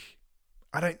think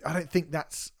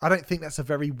that's a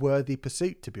very worthy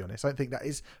pursuit, to be honest. I don't think that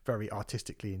is very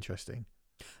artistically interesting.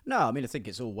 No, I mean, I think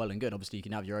it's all well and good. Obviously, you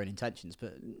can have your own intentions,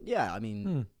 but yeah, I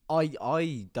mean,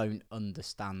 I don't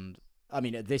understand. I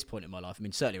mean, at this point in my life, I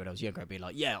mean, certainly when I was younger, I'd be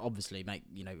like, yeah, obviously make,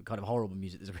 you know, kind of horrible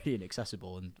music that's really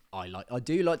inaccessible, and I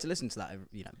do like to listen to that,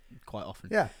 you know, quite often.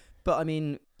 Yeah. But I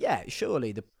mean, yeah,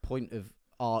 surely the point of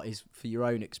art is for your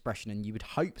own expression, and you would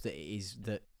hope that it is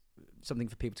that something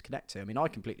for people to connect to. I mean, I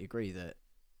completely agree that,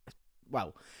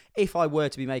 well, if I were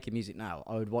to be making music now,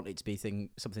 I would want it to be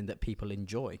something that people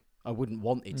enjoy. I wouldn't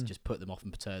want it to just put them off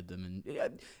and perturb them. And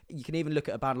you can even look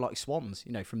at a band like Swans,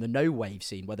 you know, from the no wave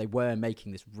scene, where they were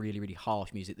making this really, really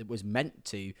harsh music that was meant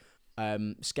to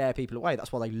scare people away.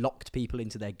 That's why they locked people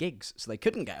into their gigs, so they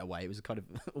couldn't get away. It was a kind of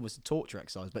almost a torture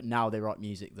exercise. But now they write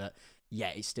music that, yeah,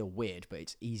 it's still weird, but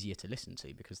it's easier to listen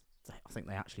to because I think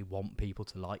they actually want people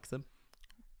to like them.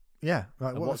 Yeah,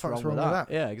 like, what's wrong with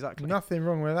that? Yeah, exactly. Nothing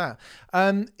wrong with that.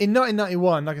 In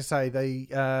 1991, like I say, they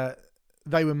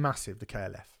were massive, the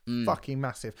KLF. Fucking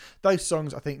massive. Those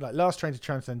songs, I think, like Last Train to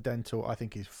Transcendental, I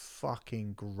think is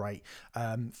fucking great.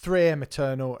 3am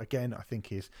Eternal, again, I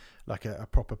think is like a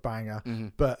proper banger.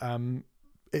 But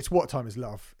it's What Time Is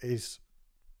Love is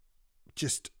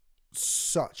just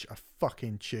such a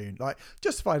fucking tune. Like,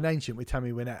 Justified and Ancient with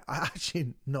Tammy Wynette, I'm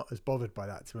actually not as bothered by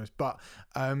that, to be honest.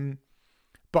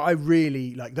 But I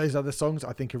really like those other songs.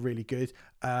 I think are really good.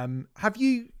 Have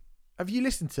you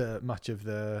listened to much of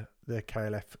the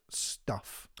KLF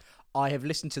stuff? I have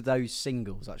listened to those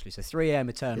singles actually. So 3am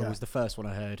Eternal was the first one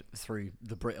I heard through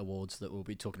the Brit Awards that we'll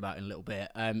be talking about in a little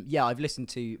bit. I've listened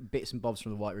to bits and bobs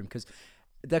from the White Room because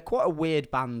they're quite a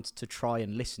weird band to try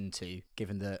and listen to,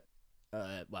 given that,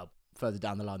 further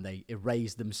down the line they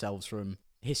erased themselves from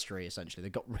history. Essentially, they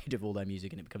got rid of all their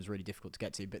music and it becomes really difficult to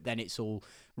get to. But then it's all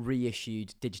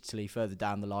reissued digitally further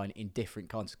down the line in different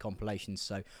kinds of compilations.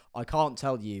 So I can't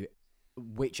tell you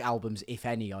which albums, if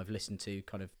any, I've listened to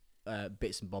kind of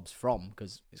bits and bobs from,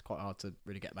 because it's quite hard to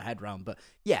really get my head around. But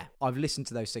yeah, I've listened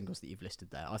to those singles that you've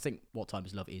listed there. I think What Time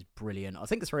Is Love is brilliant. I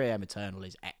think the 3am Eternal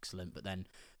is excellent, but then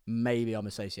maybe I'm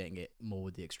associating it more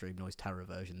with the Extreme Noise Terror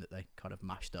version that they kind of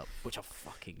mashed up, which I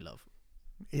fucking love.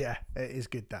 Yeah, it is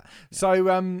good, that. Yeah.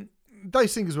 So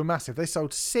those singles were massive. They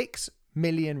sold 6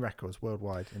 million records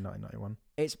worldwide in 1991.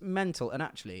 It's mental. And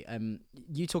actually,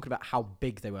 you talking about how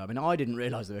big they were. I mean, I didn't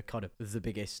realise they were kind of the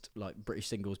biggest like British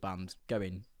singles band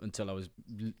going until I was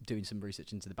doing some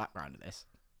research into the background of this.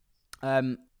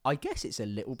 I guess it's a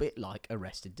little bit like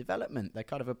Arrested Development. They're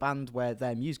kind of a band where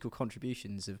their musical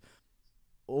contributions have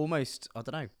almost, I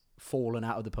don't know, fallen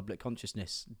out of the public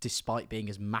consciousness despite being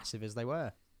as massive as they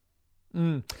were.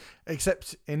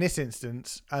 Except in this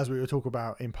instance, as we were talking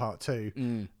about in part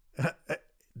 2,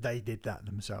 they did that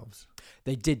themselves.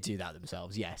 They did do that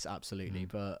themselves, yes, absolutely.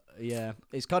 But yeah,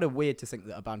 it's kind of weird to think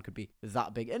that a band could be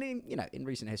that big, and in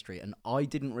recent history. And I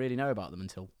didn't really know about them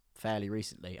until fairly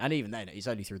recently, and even then, it's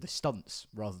only through the stunts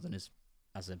rather than as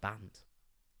a band.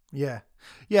 Yeah.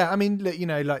 I mean,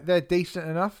 like they're decent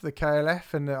enough. The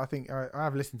KLF, and I think I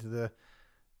have listened to the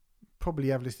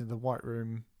White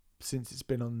Room since it's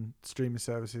been on streaming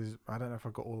services. I don't know if I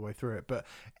got all the way through it, but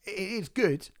it is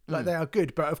good. Like they are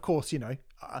good, but of course,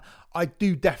 I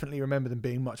do definitely remember them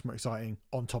being much more exciting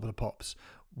on Top of the Pops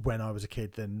when I was a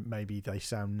kid than maybe they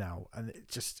sound now. And it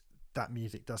just, that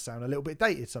music does sound a little bit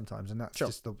dated sometimes, and that's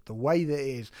just the way that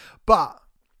it is. But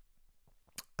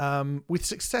with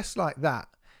success like that,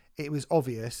 it was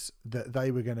obvious that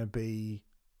they were going to be,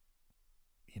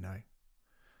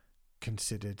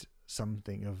 considered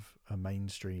something of a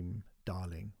mainstream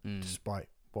darling, despite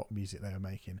what music they were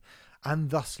making. And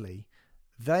thusly,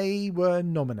 they were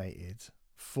nominated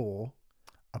for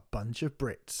a bunch of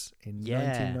Brits in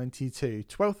 1992,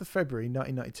 12th of February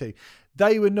 1992.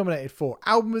 They were nominated for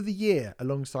Album of the Year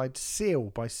alongside Seal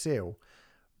by Seal,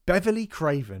 Beverly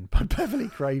Craven by Beverly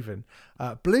Craven,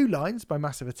 Blue Lines by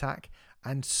Massive Attack,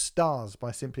 and Stars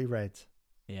by Simply Red.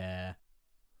 Yeah.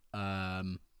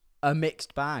 A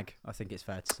mixed bag, I think it's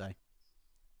fair to say.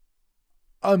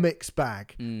 A mixed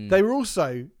bag. They were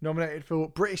also nominated for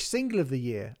British Single of the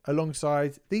Year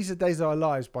alongside These Are Days of Our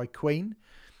Lives by Queen,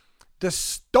 The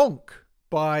Stonk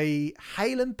by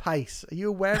Hale and Pace. Are you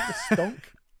aware of The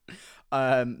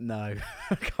Stonk? No.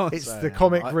 It's the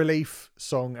comic relief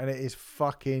song, and it is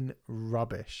fucking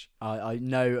rubbish. I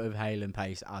know of Hale and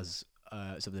Pace as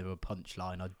something of a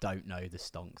punchline. I don't know The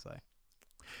Stonk, though.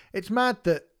 It's mad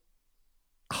that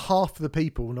half the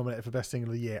people nominated for Best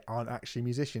Single of the Year aren't actually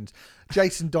musicians.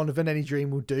 Jason Donovan, Any Dream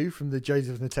Will Do, from the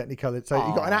Joseph and the Technicolor. So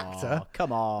you got an actor.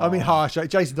 Come on. I mean, harsh.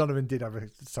 Jason Donovan did have a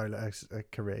solo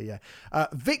career, yeah.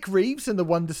 Vic Reeves and the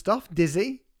Wonder Stuff,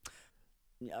 Dizzy.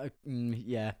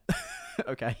 Yeah.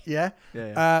 Okay. Yeah.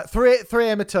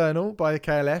 3am Eternal by the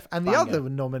KLF, and the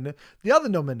other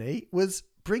nominee was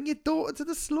Bring Your Daughter to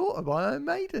the Slaughter by Iron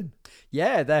Maiden.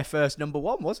 Yeah, their first number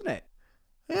one, wasn't it?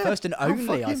 Yeah, first and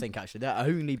only, I think, actually. Their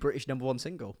only British number one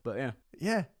single, but yeah.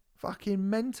 Yeah, fucking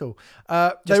mental.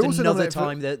 Just also another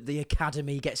time that the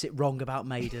Academy gets it wrong about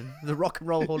Maiden. The Rock and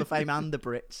Roll Hall of Fame and the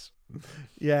Brits.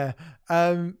 Yeah.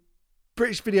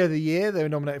 British Video of the Year, they were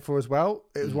nominated for as well.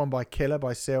 It was won by Killer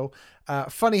by Seal.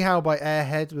 Funny How by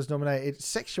Airhead was nominated.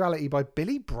 Sexuality by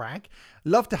Billy Bragg.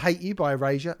 Love to Hate You by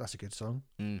Erasure. That's a good song,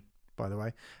 by the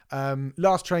way.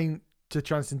 Last Train to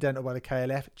Transcendental by the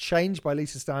KLF. Change by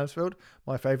Lisa Stansfield,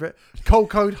 my favourite. Cold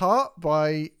Cold Heart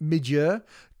by Midure.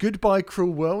 Goodbye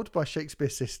Cruel World by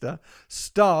Shakespeare's Sister.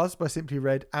 Stars by Simply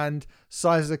Red. And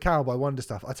Size of a Cow by Wonder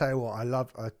Stuff. I tell you what, I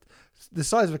love... The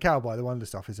Size of a Cow by the Wonder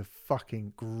Stuff is a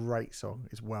fucking great song.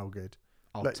 It's well good.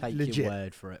 I'll take your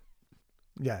word for it.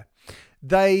 Yeah.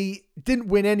 They didn't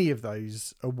win any of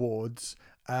those awards,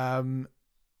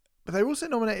 but they were also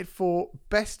nominated for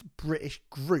Best British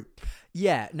Group.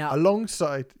 Yeah. Now,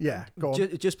 alongside... Yeah, go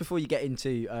on. Just before you get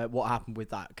into what happened with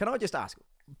that, can I just ask,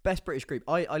 Best British Group,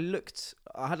 I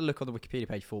had a look on the Wikipedia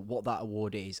page for what that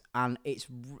award is, and it's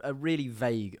a really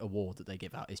vague award that they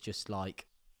give out. It's just like...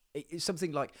 It's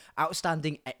something like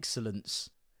outstanding excellence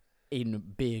in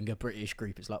being a British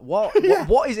group. It's like, what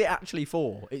is it actually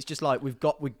for? It's just like, we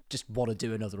just want to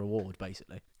do another award,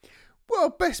 basically. Well,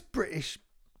 Best British,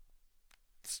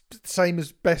 same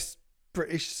as Best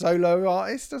British solo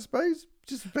artist, I suppose.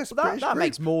 Just best Well, British that group.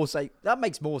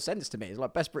 makes more sense to me. It's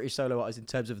like best British solo artist in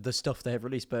terms of the stuff they have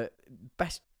released, but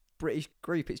best British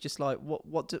group. It's just like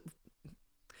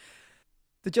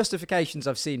the justifications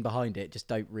I've seen behind it just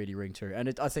don't really ring true.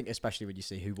 And I think especially when you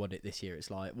see who won it this year, it's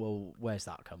like, well, where's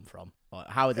that come from? Like,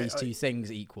 how are these two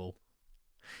things equal?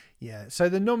 Yeah. So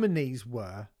the nominees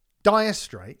were Dire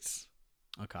Straits.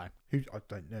 Okay. Who I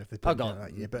don't know if they've done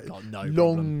that year, but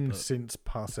problem, since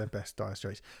past their best. Dire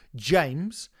Straits.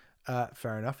 James,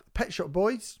 fair enough. Pet Shop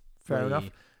Boys, fair enough.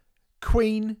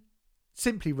 Queen,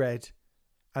 Simply Red,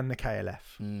 and the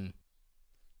KLF.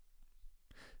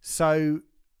 So,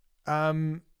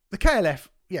 the KLF,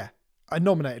 are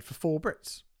nominated for 4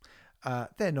 Brits.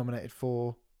 They're nominated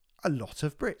for a lot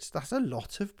of Brits. That's a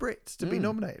lot of Brits to be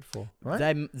nominated for, right?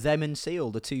 Them and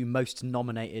Seal, the 2 most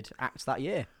nominated acts that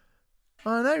year.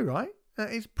 I know, right?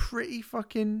 That is pretty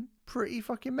fucking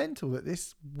mental that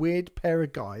this weird pair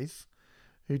of guys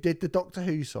who did the Doctor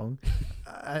Who song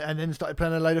and then started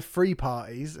playing a load of free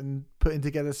parties and putting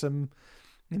together some,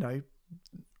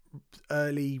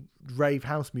 early rave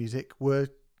house music were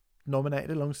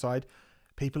nominated alongside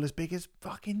people as big as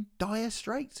fucking Dire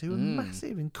Straits, who are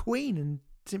massive, and Queen and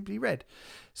Simply Red.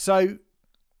 So,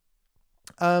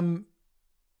 the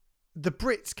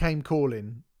Brits came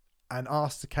calling and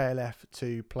asked the KLF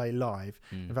to play live.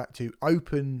 In fact, to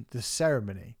open the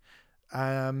ceremony.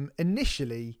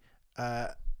 Initially,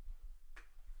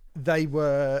 they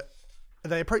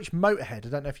approached Motorhead. I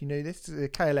don't know if you knew this. The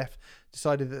KLF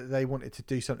decided that they wanted to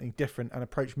do something different and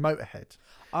approached Motorhead.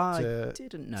 I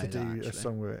didn't know to that, do actually. a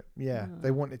song with it. Yeah,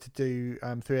 they wanted to do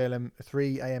 3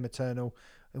 a.m. Eternal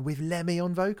with Lemmy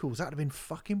on vocals. That would have been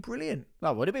fucking brilliant.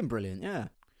 That would have been brilliant, yeah.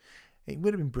 It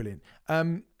would have been brilliant.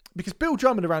 Because Bill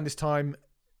Drummond around this time,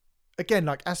 again,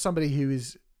 like as somebody who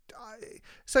is,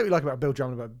 say what you like about Bill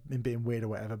Drummond, about him being weird or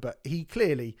whatever, but he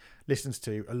clearly listens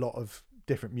to a lot of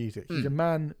different music. He's a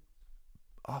man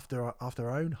after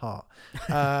our own heart.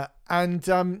 And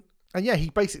yeah, he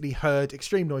basically heard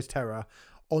Extreme Noise Terror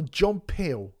on John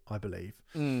Peel, I believe.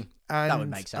 And that would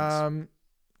make sense.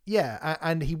 Yeah,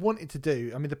 and he wanted to do,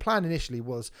 the plan initially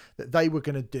was that they were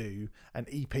going to do an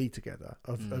EP together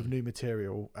of new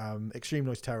material, Extreme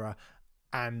Noise Terror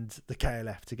and the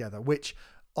KLF together, which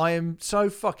I am so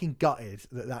fucking gutted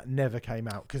that never came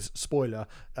out, because, spoiler,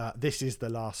 this is the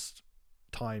last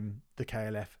time the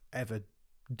KLF ever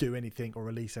do anything or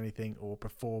release anything or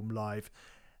perform live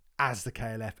as the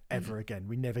KLF ever again.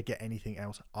 We never get anything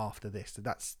else after this. So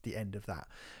that's the end of that.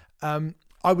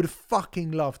 I would have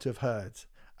fucking loved to have heard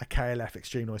a KLF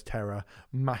Extreme Noise Terror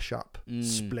mashup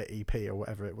split EP or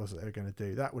whatever it was that they were going to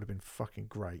do. That would have been fucking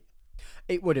great.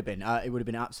 It would have been. It would have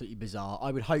been absolutely bizarre.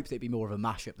 I would hope that it'd be more of a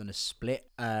mashup than a split.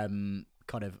 Kind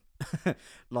of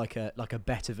like a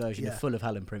better version of Full of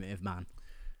Hell and Primitive Man.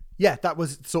 Yeah, that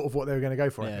was sort of what they were going to go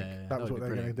for. I think that was what they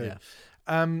were going to do.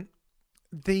 Yeah.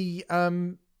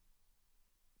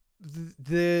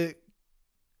 The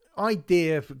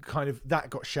idea of kind of that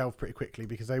got shelved pretty quickly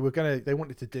because they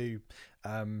wanted to do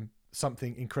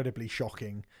something incredibly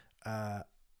shocking to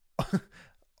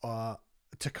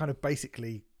kind of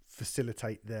basically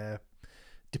facilitate their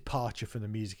departure from the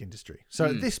music industry. So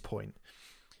at this point,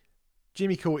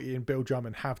 Jimmy Courtier and Bill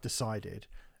Drummond have decided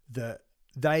that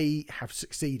they have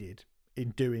succeeded in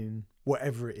doing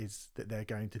whatever it is that they're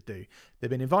going to do. They've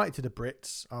been invited to the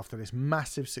Brits after this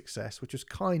massive success, which was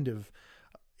kind of,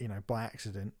 by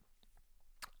accident.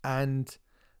 And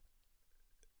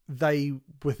they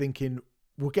were thinking,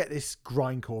 we'll get this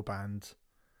grindcore band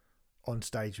on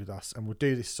stage with us and we'll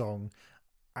do this song,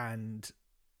 and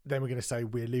then we're going to say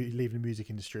we're leaving the music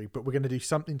industry, but we're going to do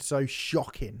something so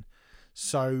shocking,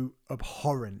 so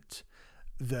abhorrent,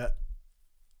 that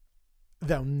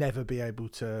they'll never be able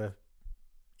to,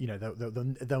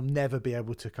 they'll never be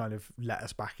able to kind of let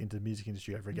us back into the music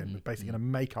industry ever again. We're basically going to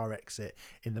make our exit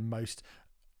in the most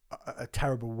a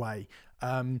terrible way.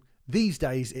 These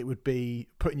days, it would be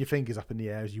putting your fingers up in the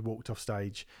air as you walked off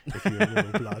stage if you were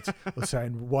Royal Blood, or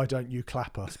saying, "Why don't you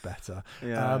clap us better?"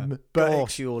 Yeah.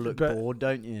 Gosh, you all look bored,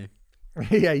 don't you?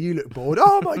 Yeah, you look bored.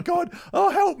 Oh my god! Oh,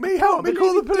 help me! Call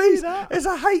the police! It's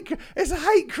a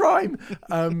hate crime.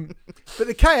 But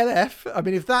the KLF,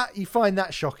 if you find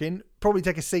that shocking, probably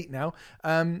take a seat now.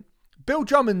 Bill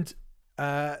Drummond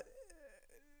heard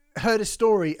a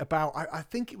story about. I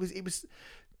think it was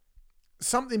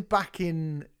something back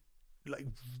in like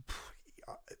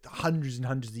hundreds and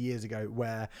hundreds of years ago,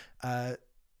 where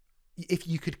if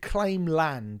you could claim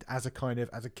land as a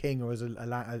king or as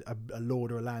a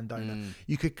lord or a landowner,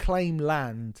 you could claim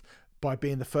land by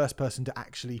being the first person to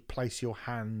actually place your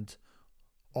hand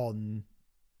on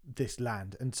this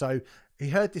land. And so he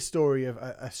heard this story of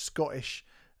a Scottish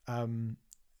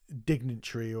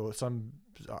dignitary or some,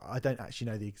 I don't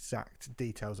actually know the exact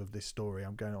details of this story,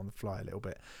 I'm going on the fly a little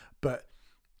bit, but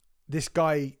this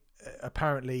guy,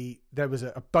 apparently there was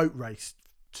a boat race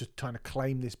to kind of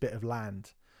claim this bit of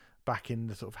land back in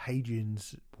the sort of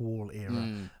Hadrian's Wall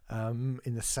era,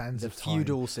 in the sands of time. The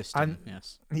feudal system, and,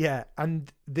 yes. Yeah,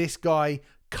 and this guy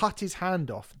cut his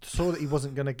hand off, saw that he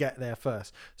wasn't going to get there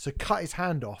first, so cut his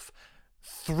hand off,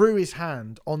 threw his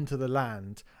hand onto the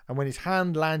land, and when his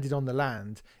hand landed on the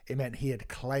land, it meant he had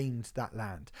claimed that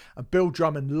land. And Bill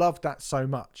Drummond loved that so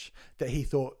much that he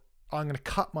thought, I'm going to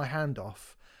cut my hand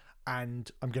off and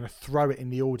I'm going to throw it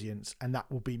in the audience, and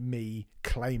that will be me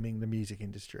claiming the music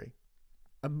industry.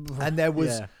 And there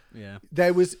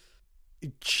was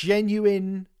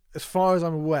genuine, as far as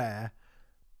I'm aware,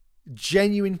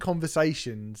 genuine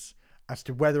conversations as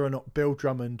to whether or not Bill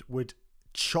Drummond would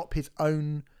chop his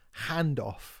own hand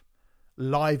off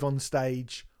live on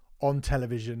stage, on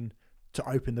television, to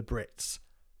open the Brits.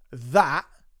 That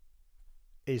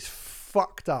is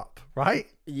fucked up, right?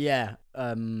 Yeah.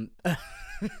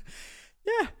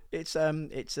 Yeah, it's a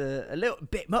little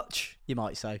bit much, you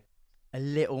might say. A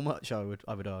little much, I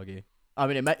would argue. I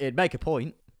mean, it'd make a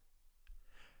point.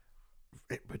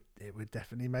 It would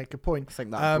definitely make a point. I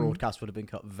think that broadcast would have been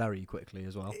cut very quickly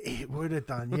as well. It would have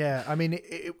done, yeah. I mean,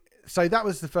 so that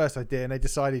was the first idea, and they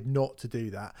decided not to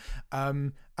do that.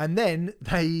 And then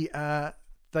there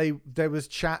was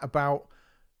chat about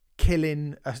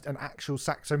killing an actual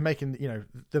so making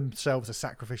themselves a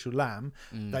sacrificial lamb.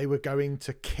 They were going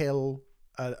to kill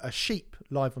a sheep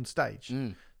live on stage.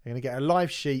 They're going to get a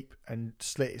live sheep and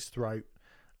slit its throat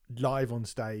live on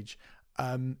stage.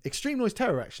 Extreme Noise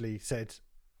Terror actually said,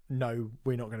 no,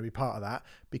 we're not going to be part of that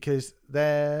because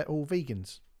they're all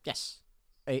vegans. Yes.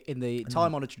 In the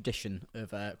time-honoured tradition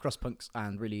of cross-punks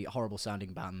and really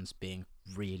horrible-sounding bands being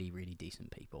really, really decent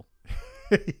people.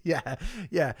 Yeah.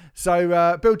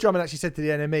 So Bill Drummond actually said to the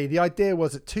NME, the idea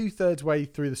was that 2/3 way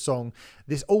through the song,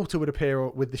 this altar would appear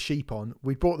with the sheep on.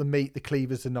 We brought the meat, the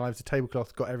cleavers, the knives, the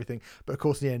tablecloth, got everything. But of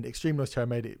course, in the end, Extreme Noise Terror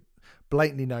made it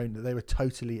blatantly known that they were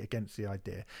totally against the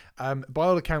idea. By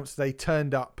all accounts, they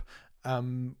turned up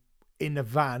in a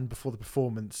van before the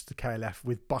performance to KLF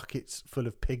with buckets full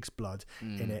of pig's blood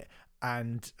in it.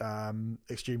 And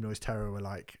Extreme Noise Terror were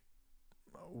like,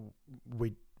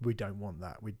 we don't want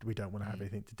that. We don't want to have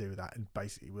anything to do with that. And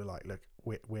basically we're like, look,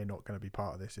 we're not going to be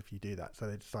part of this if you do that. So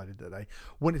they decided that they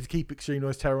wanted to keep Extreme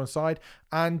Noise Terror on side,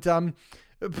 and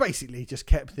basically just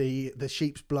kept the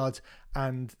sheep's blood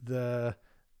and the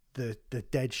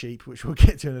dead sheep, which we'll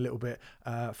get to in a little bit,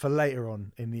 for later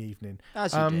on in the evening.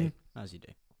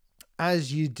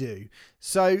 As you do.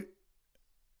 So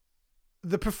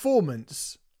the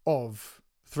performance of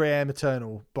 3am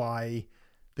Eternal by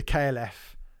the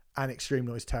KLF and Extreme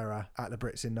Noise Terror at the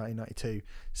Brits in 1992.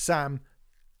 Sam,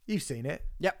 you've seen it.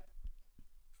 Yep.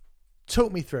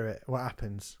 Talk me through it. What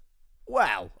happens?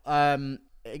 Well, I mean,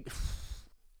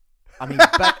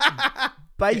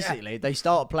 basically, they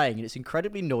start playing and it's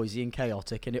incredibly noisy and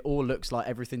chaotic, and it all looks like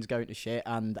everything's going to shit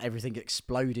and everything's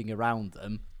exploding around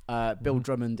them. Bill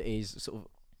Drummond is sort of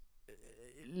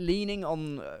leaning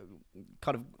on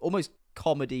kind of almost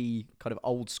comedy, kind of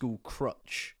old school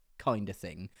crutch kind of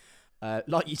thing.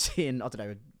 Like you see in, I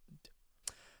don't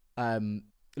know,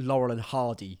 Laurel and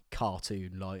Hardy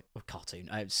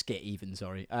skit even,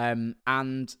 sorry.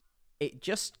 And it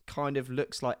just kind of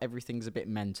looks like everything's a bit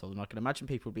mental, and I can imagine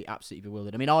people would be absolutely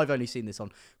bewildered. I mean, I've only seen this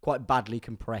on quite badly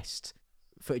compressed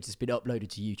footage that's been uploaded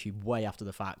to YouTube way after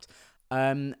the fact.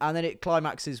 And then it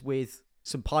climaxes with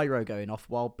some pyro going off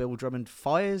while Bill Drummond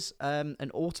fires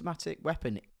an automatic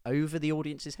weapon over the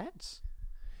audience's heads.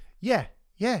 Yeah,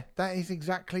 that is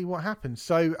exactly what happens.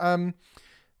 So,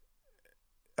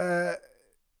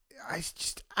 it's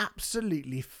just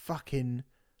absolutely fucking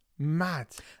mad.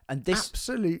 And this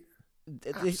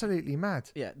absolutely mad.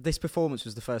 Yeah, this performance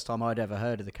was the first time I'd ever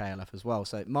heard of the KLF as well.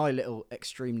 So my little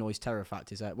Extreme Noise Terror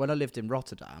fact is that when I lived in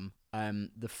Rotterdam,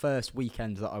 the first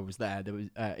weekend that I was there was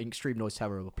Extreme Noise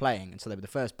Terror were playing, and so they were the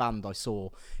first band I saw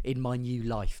in my new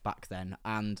life back then.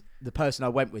 And the person I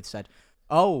went with said,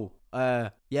 "Oh,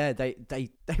 yeah, they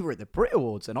were at the Brit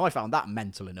Awards," and I found that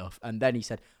mental enough. And then he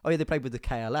said, "Oh yeah, they played with the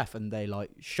KLF and they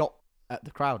like shot at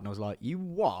the crowd," and I was like, "You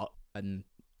what?" And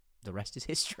the rest is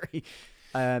history.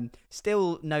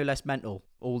 Still no less mental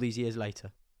all these years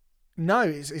later. No,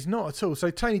 it's not at all. So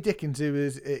Tony Dickens, who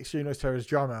was Extreme Noise Terror's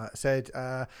drummer, said,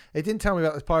 "It didn't tell me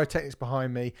about the pyrotechnics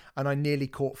behind me, and I nearly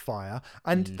caught fire."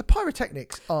 And the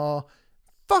pyrotechnics are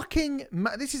fucking.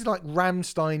 This is like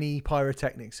Rammstein-y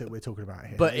pyrotechnics that we're talking about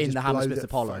here. But They in just the blow Hammersmith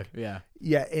Apollo,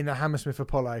 yeah, in the Hammersmith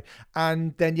Apollo,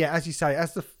 and then as you say,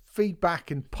 as the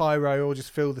feedback and pyro all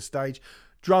just fill the stage,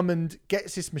 Drummond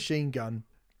gets his machine gun,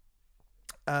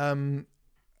 and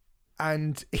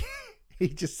he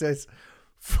just says,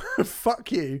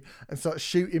 "Fuck you," and starts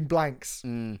shooting blanks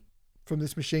from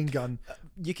this machine gun.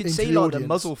 You can see like the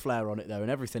muzzle flare on it though and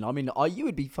everything. I mean, you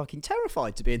would be fucking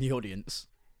terrified to be in the audience.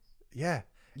 Yeah,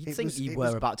 you'd think you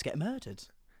were about to get murdered.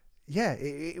 Yeah,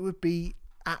 it would be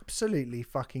absolutely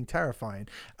fucking terrifying.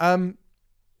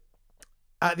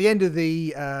 At the end of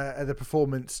the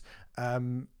performance,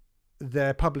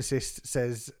 their publicist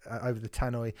says over the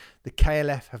tannoy, the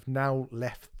KLF have now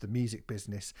left the music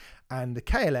business, and the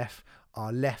KLF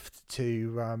are left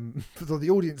to the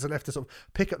audience are left to sort of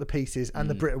pick up the pieces, and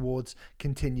the Brit Awards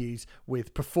continues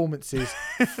with performances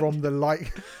from the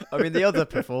I mean, the other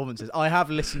performances. I have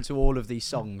listened to all of these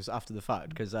songs after the fact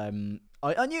because I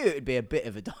knew it would be a bit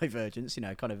of a divergence,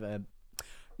 kind of a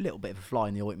little bit of a fly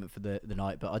in the ointment for the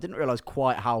night, but I didn't realise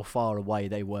quite how far away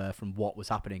they were from what was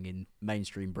happening in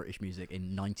mainstream British music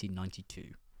in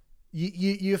 1992.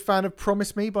 You a fan of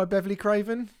 "Promise Me" by Beverly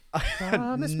Craven?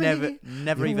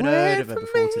 Never even heard of her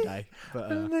before today.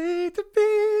 But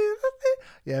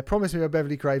yeah, "Promise Me" by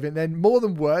Beverly Craven. Then "More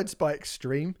Than Words" by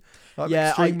Extreme.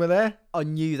 Extreme were there. I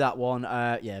knew that one.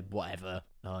 Whatever.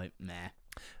 Like, meh.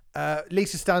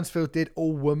 Lisa Stansfield did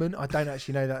 "All Woman." I don't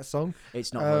actually know that song.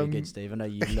 It's not very good, Steve. I know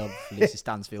you love Lisa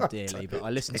Stansfield dearly, but I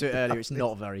listened to it earlier. It's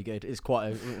not very good. It's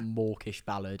quite a mawkish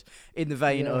ballad in the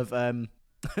vein of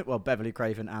Beverly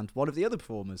Craven and one of the other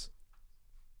performers.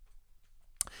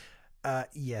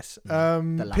 Yes.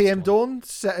 PM PM Dawn,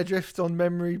 "Set Adrift on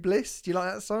Memory Bliss." Do you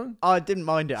like that song? I didn't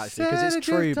mind it actually because it's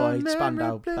 "True" by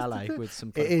Spandau Ballet with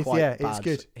some quite bad it's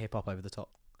good hip hop over the top.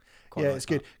 It's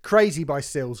good. "Crazy" by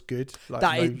Sill's good.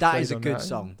 Like, that is a good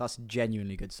song. That's a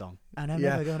genuinely good song. And I'm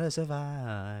never gonna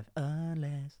survive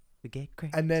unless we get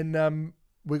crazy. And then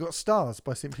we got "Stars"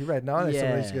 by Simply Red. Now I know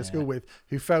someone I used to go to school with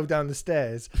who fell down the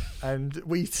stairs, and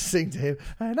we used to sing to him,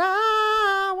 "And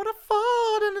I want to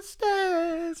fall down the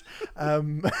stairs."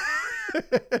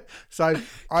 So Kids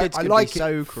I can like be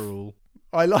so cruel.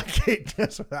 I like it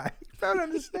just for that. He fell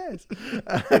down the stairs.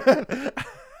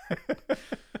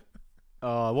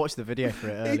 Oh, I watched the video for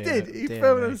it earlier. He did. He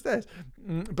fell down the stairs.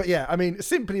 But yeah, I mean,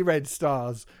 Simply Red,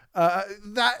 "Stars."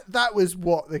 That was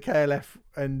what the KLF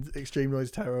and Extreme Noise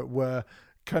Terror were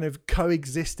kind of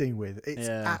coexisting with. It's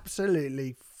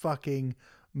absolutely fucking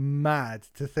mad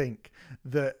to think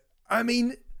that. I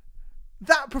mean,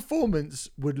 that performance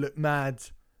would look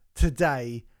mad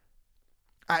today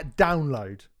at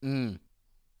download. Do you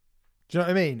know what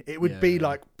I mean? It would be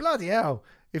like, bloody hell.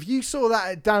 If you saw that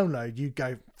at download, you'd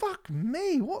go, fuck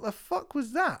me, what the fuck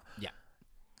was that? Yeah.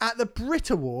 At the Brit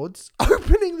Awards,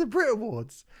 opening the Brit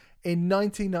Awards in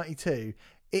 1992,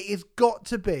 it has got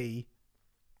to be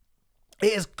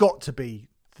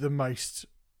the most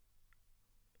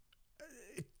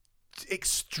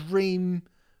extreme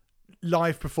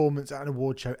live performance at an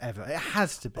award show ever. It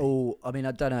has to be. Oh, I mean,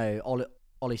 I don't know.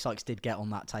 Ollie Sykes did get on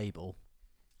that table.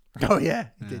 Oh yeah,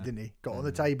 he did, didn't he? Got on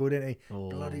the table, didn't he? Oh,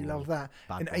 bloody love that.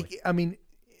 And boy. I mean,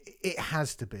 it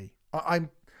has to be.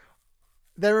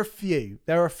 There are a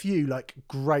few like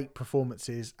great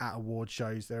performances at award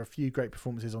shows. There are a few great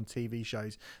performances on TV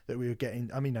shows that we were getting.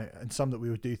 I mean, and some that we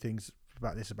would do things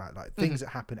about like things that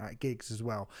happen at gigs as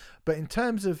well. But in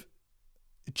terms of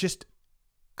just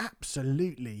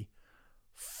absolutely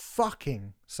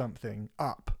fucking something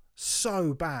up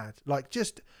so bad, like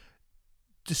just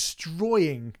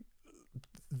destroying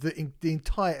the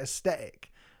entire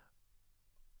aesthetic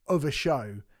of a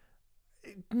show.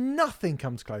 Nothing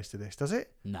comes close to this, does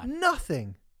it? No.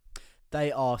 Nothing.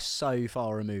 They are so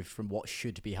far removed from what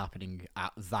should be happening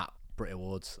at that Brit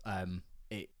Awards.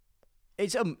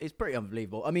 It's pretty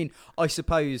unbelievable. I mean, I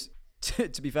suppose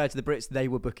to be fair to the Brits, they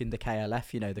were booking the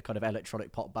KLF, the kind of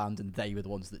electronic pop band, and they were the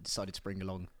ones that decided to bring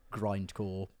along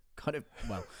grindcore kind of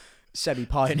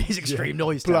semi-pioneers Extreme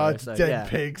Noise blood, terror, dead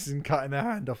pigs, and cutting their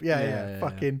hand off.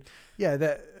 They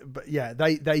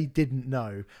didn't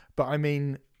know. But I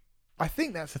mean, I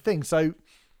think that's the thing. So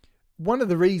one of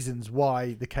the reasons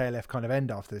why the KLF kind of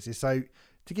end after this is, so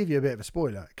to give you a bit of a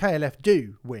spoiler, KLF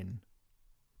do win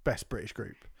Best British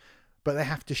Group, but they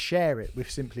have to share it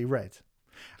with Simply Red.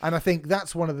 And I think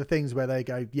that's one of the things where they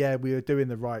go, yeah, we are doing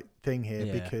the right thing here,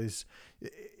 because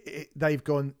they've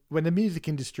gone, when the music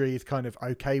industry is kind of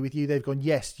okay with you, they've gone,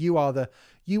 yes, you are the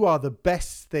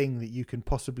best thing that you can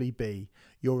possibly be.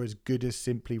 You're as good as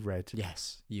Simply Red.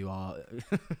 Yes, you are.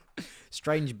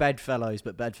 Strange bedfellows,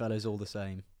 but bedfellows all the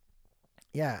same.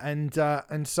 Yeah,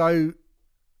 and so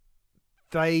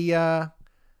they got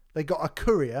a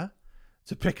courier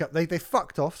to pick up. They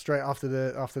fucked off straight after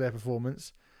their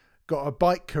performance. Got a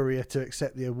bike courier to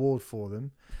accept the award for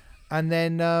them, and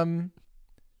then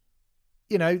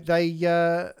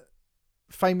they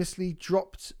famously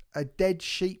dropped a dead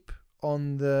sheep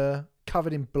on the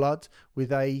covered in blood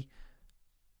with a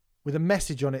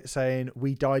message on it saying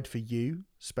 "We died for you,"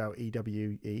 spelled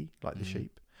EWE, like the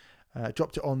sheep.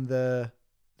 Dropped it on the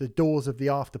doors of the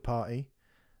after party.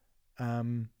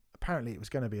 Apparently it was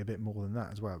going to be a bit more than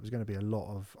that as well. It was going to be a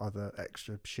lot of other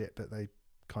extra shit, but they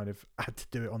kind of had to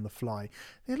do it on the fly.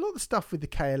 There's a lot of stuff with the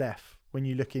KLF when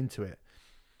you look into it.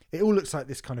 It all looks like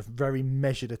this kind of very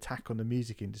measured attack on the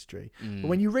music industry. But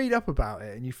when you read up about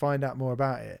it and you find out more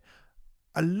about it,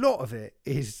 a lot of it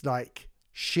is like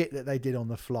shit that they did on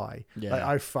the fly. Yeah. Like,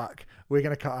 oh fuck, we're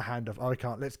going to cut a hand off. Oh, we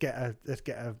can't. Let's get a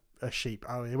sheep.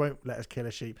 Oh, they won't let us kill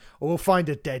a sheep. Or we'll find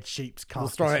a dead sheep's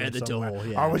carcass. We'll throw it at the somewhere. door.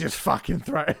 Yeah. Oh, we'll just fucking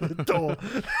throw it at the door.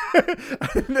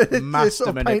 Master sort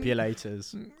of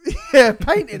manipulators.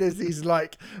 Painted as these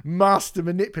like master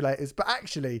manipulators, but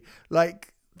actually,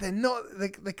 like, they're not. They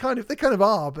kind of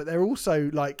are, but they're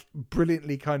also like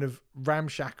brilliantly kind of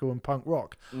ramshackle and punk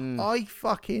rock. I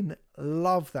fucking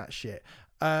love that shit.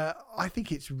 I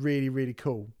think it's really, really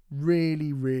cool.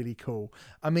 Really, really cool.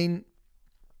 I mean,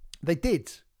 they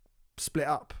did split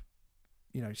up,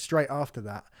 straight after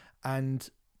that, and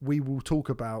we will talk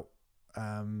about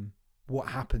what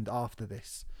happened after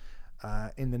this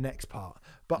in the next part.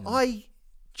 But I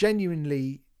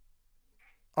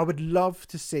would love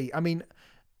to see. I mean,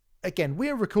 again,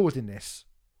 we're recording this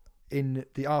in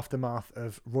the aftermath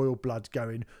of Royal Blood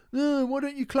going, oh, why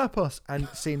don't you clap us? And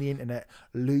seeing the internet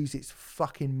lose its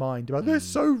fucking mind about, they're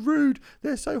so rude,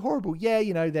 they're so horrible. Yeah,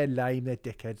 they're lame, they're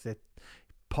dickheads, they're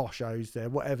poshos, they're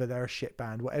whatever, they're a shit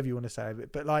band, whatever you want to say of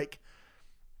it. But like,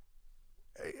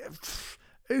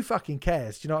 who fucking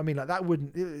cares? Do you know what I mean? Like, that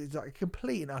wouldn't, it's like a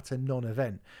complete and utter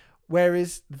non-event.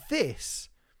 Whereas this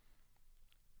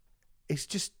is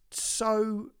just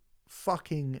so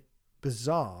fucking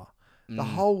bizarre. The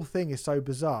whole thing is so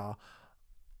bizarre.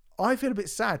 I feel a bit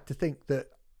sad to think that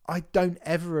I can't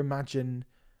imagine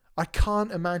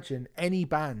any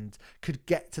band could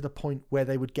get to the point where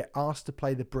they would get asked to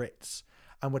play the Brits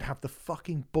and would have the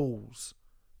fucking balls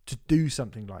to do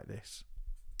something like this.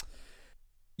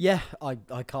 Yeah,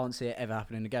 I can't see it ever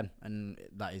happening again, and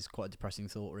that is quite a depressing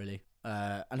thought, really.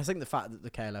 And I think the fact that the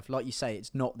KLF, like you say,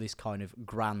 it's not this kind of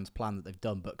grand plan that they've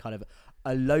done, but kind of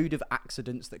a load of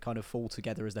accidents that kind of fall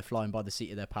together as they're flying by the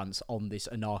seat of their pants on this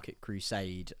anarchic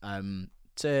crusade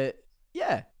to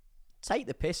take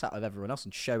the piss out of everyone else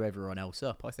and show everyone else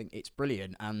up. I think it's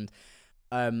brilliant. And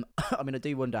I mean, I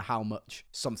do wonder how much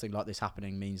something like this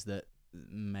happening means that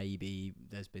maybe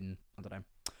there's been, I don't know,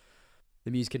 the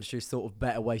music industry has thought of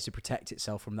better ways to protect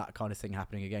itself from that kind of thing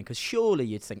happening again. Because surely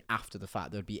you'd think after the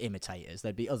fact there'd be imitators.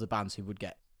 There'd be other bands who would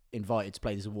get invited to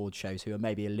play these award shows who are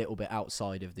maybe a little bit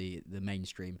outside of the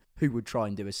mainstream, who would try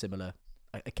and do a similar,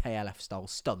 a KLF style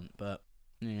stunt. But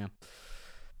yeah,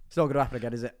 it's not going to happen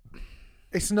again, is it?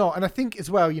 It's not. And I think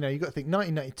as well, you've got to think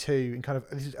 1992 and kind of,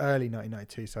 this is early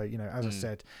 1992. So, as I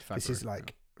said, February, this is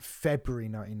like February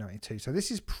 1992. So this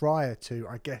is prior to,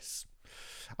 I guess,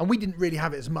 and we didn't really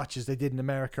have it as much as they did in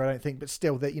America, I don't think, but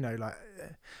still, that, like,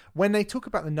 when they talk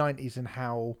about the 90s and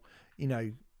how,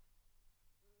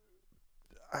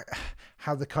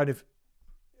 how the kind of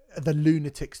the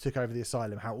lunatics took over the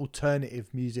asylum, how alternative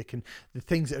music and the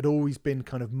things that had always been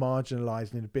kind of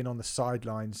marginalized and had been on the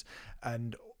sidelines,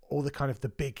 and all the kind of the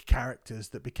big characters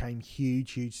that became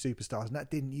huge superstars, and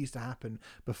that didn't used to happen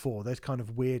before. Those kind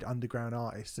of weird underground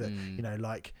artists that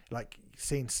like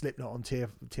seeing Slipknot on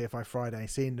TFI Friday,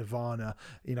 seeing Nirvana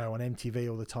on MTV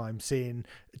all the time, seeing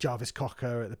Jarvis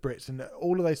Cocker at the Brits, and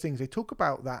all of those things. They talk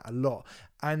about that a lot,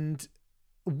 and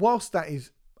whilst that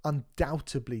is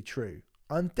undoubtedly true,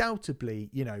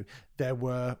 there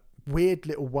were weird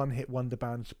little one-hit wonder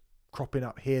bands cropping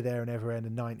up here, there, and everywhere in the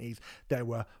 90s. There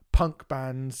were punk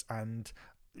bands and,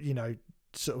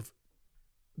 sort of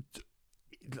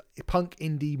punk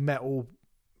indie metal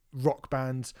rock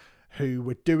bands who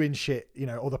were doing shit,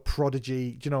 or the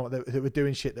Prodigy, that were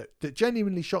doing shit that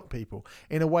genuinely shocked people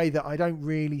in a way that I don't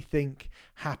really think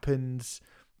happens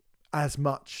as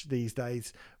much these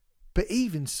days. But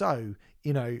even so,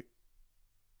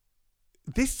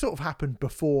 this sort of happened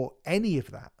before any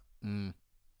of that.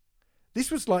 This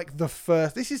was like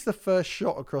this is the first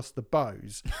shot across the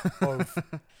bows of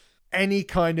any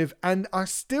kind of, and I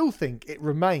still think it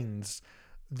remains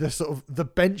the sort of the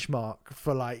benchmark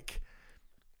for like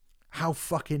how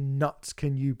fucking nuts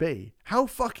can you be? How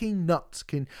fucking nuts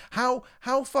can how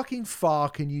fucking far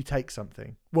can you take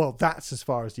something? Well, that's as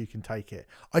far as you can take it.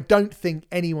 I don't think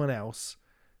anyone else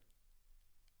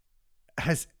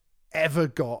has ever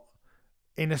got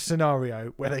in a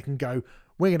scenario where they can go,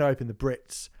 we're going to open the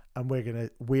Brits and we're going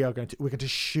to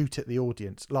shoot at the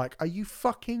audience. Like, are you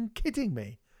fucking kidding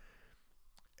me?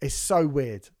 It's so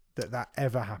weird that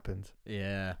ever happened.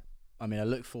 Yeah. I mean, I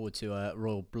look forward to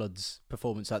Royal Blood's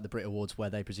performance at the Brit Awards where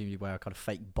they presumably wear a kind of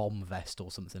fake bomb vest or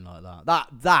something like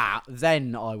that.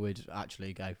 Then I would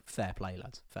actually go, fair play,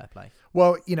 lads, fair play.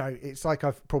 Well, you know, it's like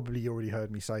I've probably already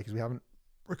heard me say, because we haven't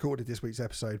recorded this week's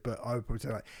episode, but I would probably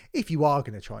say, like, if you are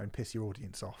going to try and piss your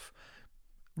audience off,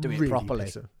 do it really properly.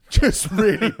 Piss them. Just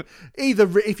really, either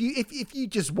if you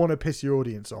just want to piss your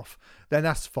audience off, then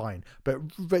that's fine.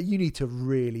 But you need to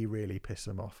really, really piss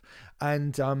them off,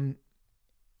 and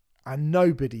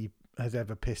nobody has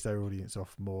ever pissed their audience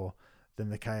off more than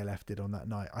the KLF did on that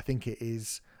night. I think it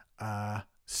is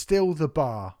still the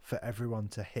bar for everyone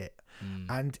to hit.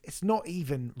 And it's not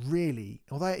even really,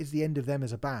 although it is the end of them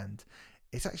as a band,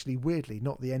 it's actually weirdly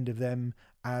not the end of them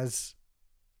as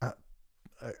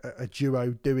a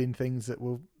duo doing things that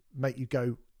will make you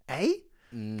go, eh?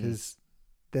 Because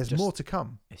there's more to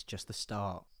come. It's just the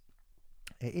start.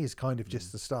 It is kind of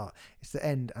just the start. It's the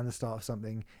end and the start of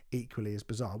something equally as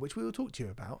bizarre, which we will talk to you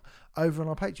about over on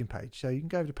our Patreon page. So you can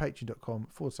go over to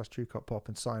patreon.com/TrueCutPop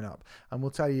and sign up, and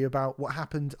we'll tell you about what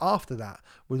happened after that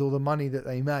with all the money that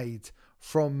they made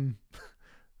from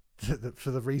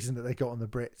for the reason that they got on the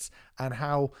Brits, and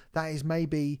how that is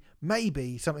maybe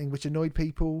something which annoyed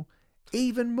people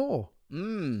even more.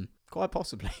 Quite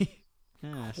possibly.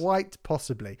 Yes. Quite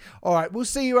possibly. All right, we'll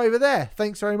see you over there.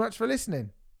 Thanks very much for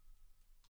listening.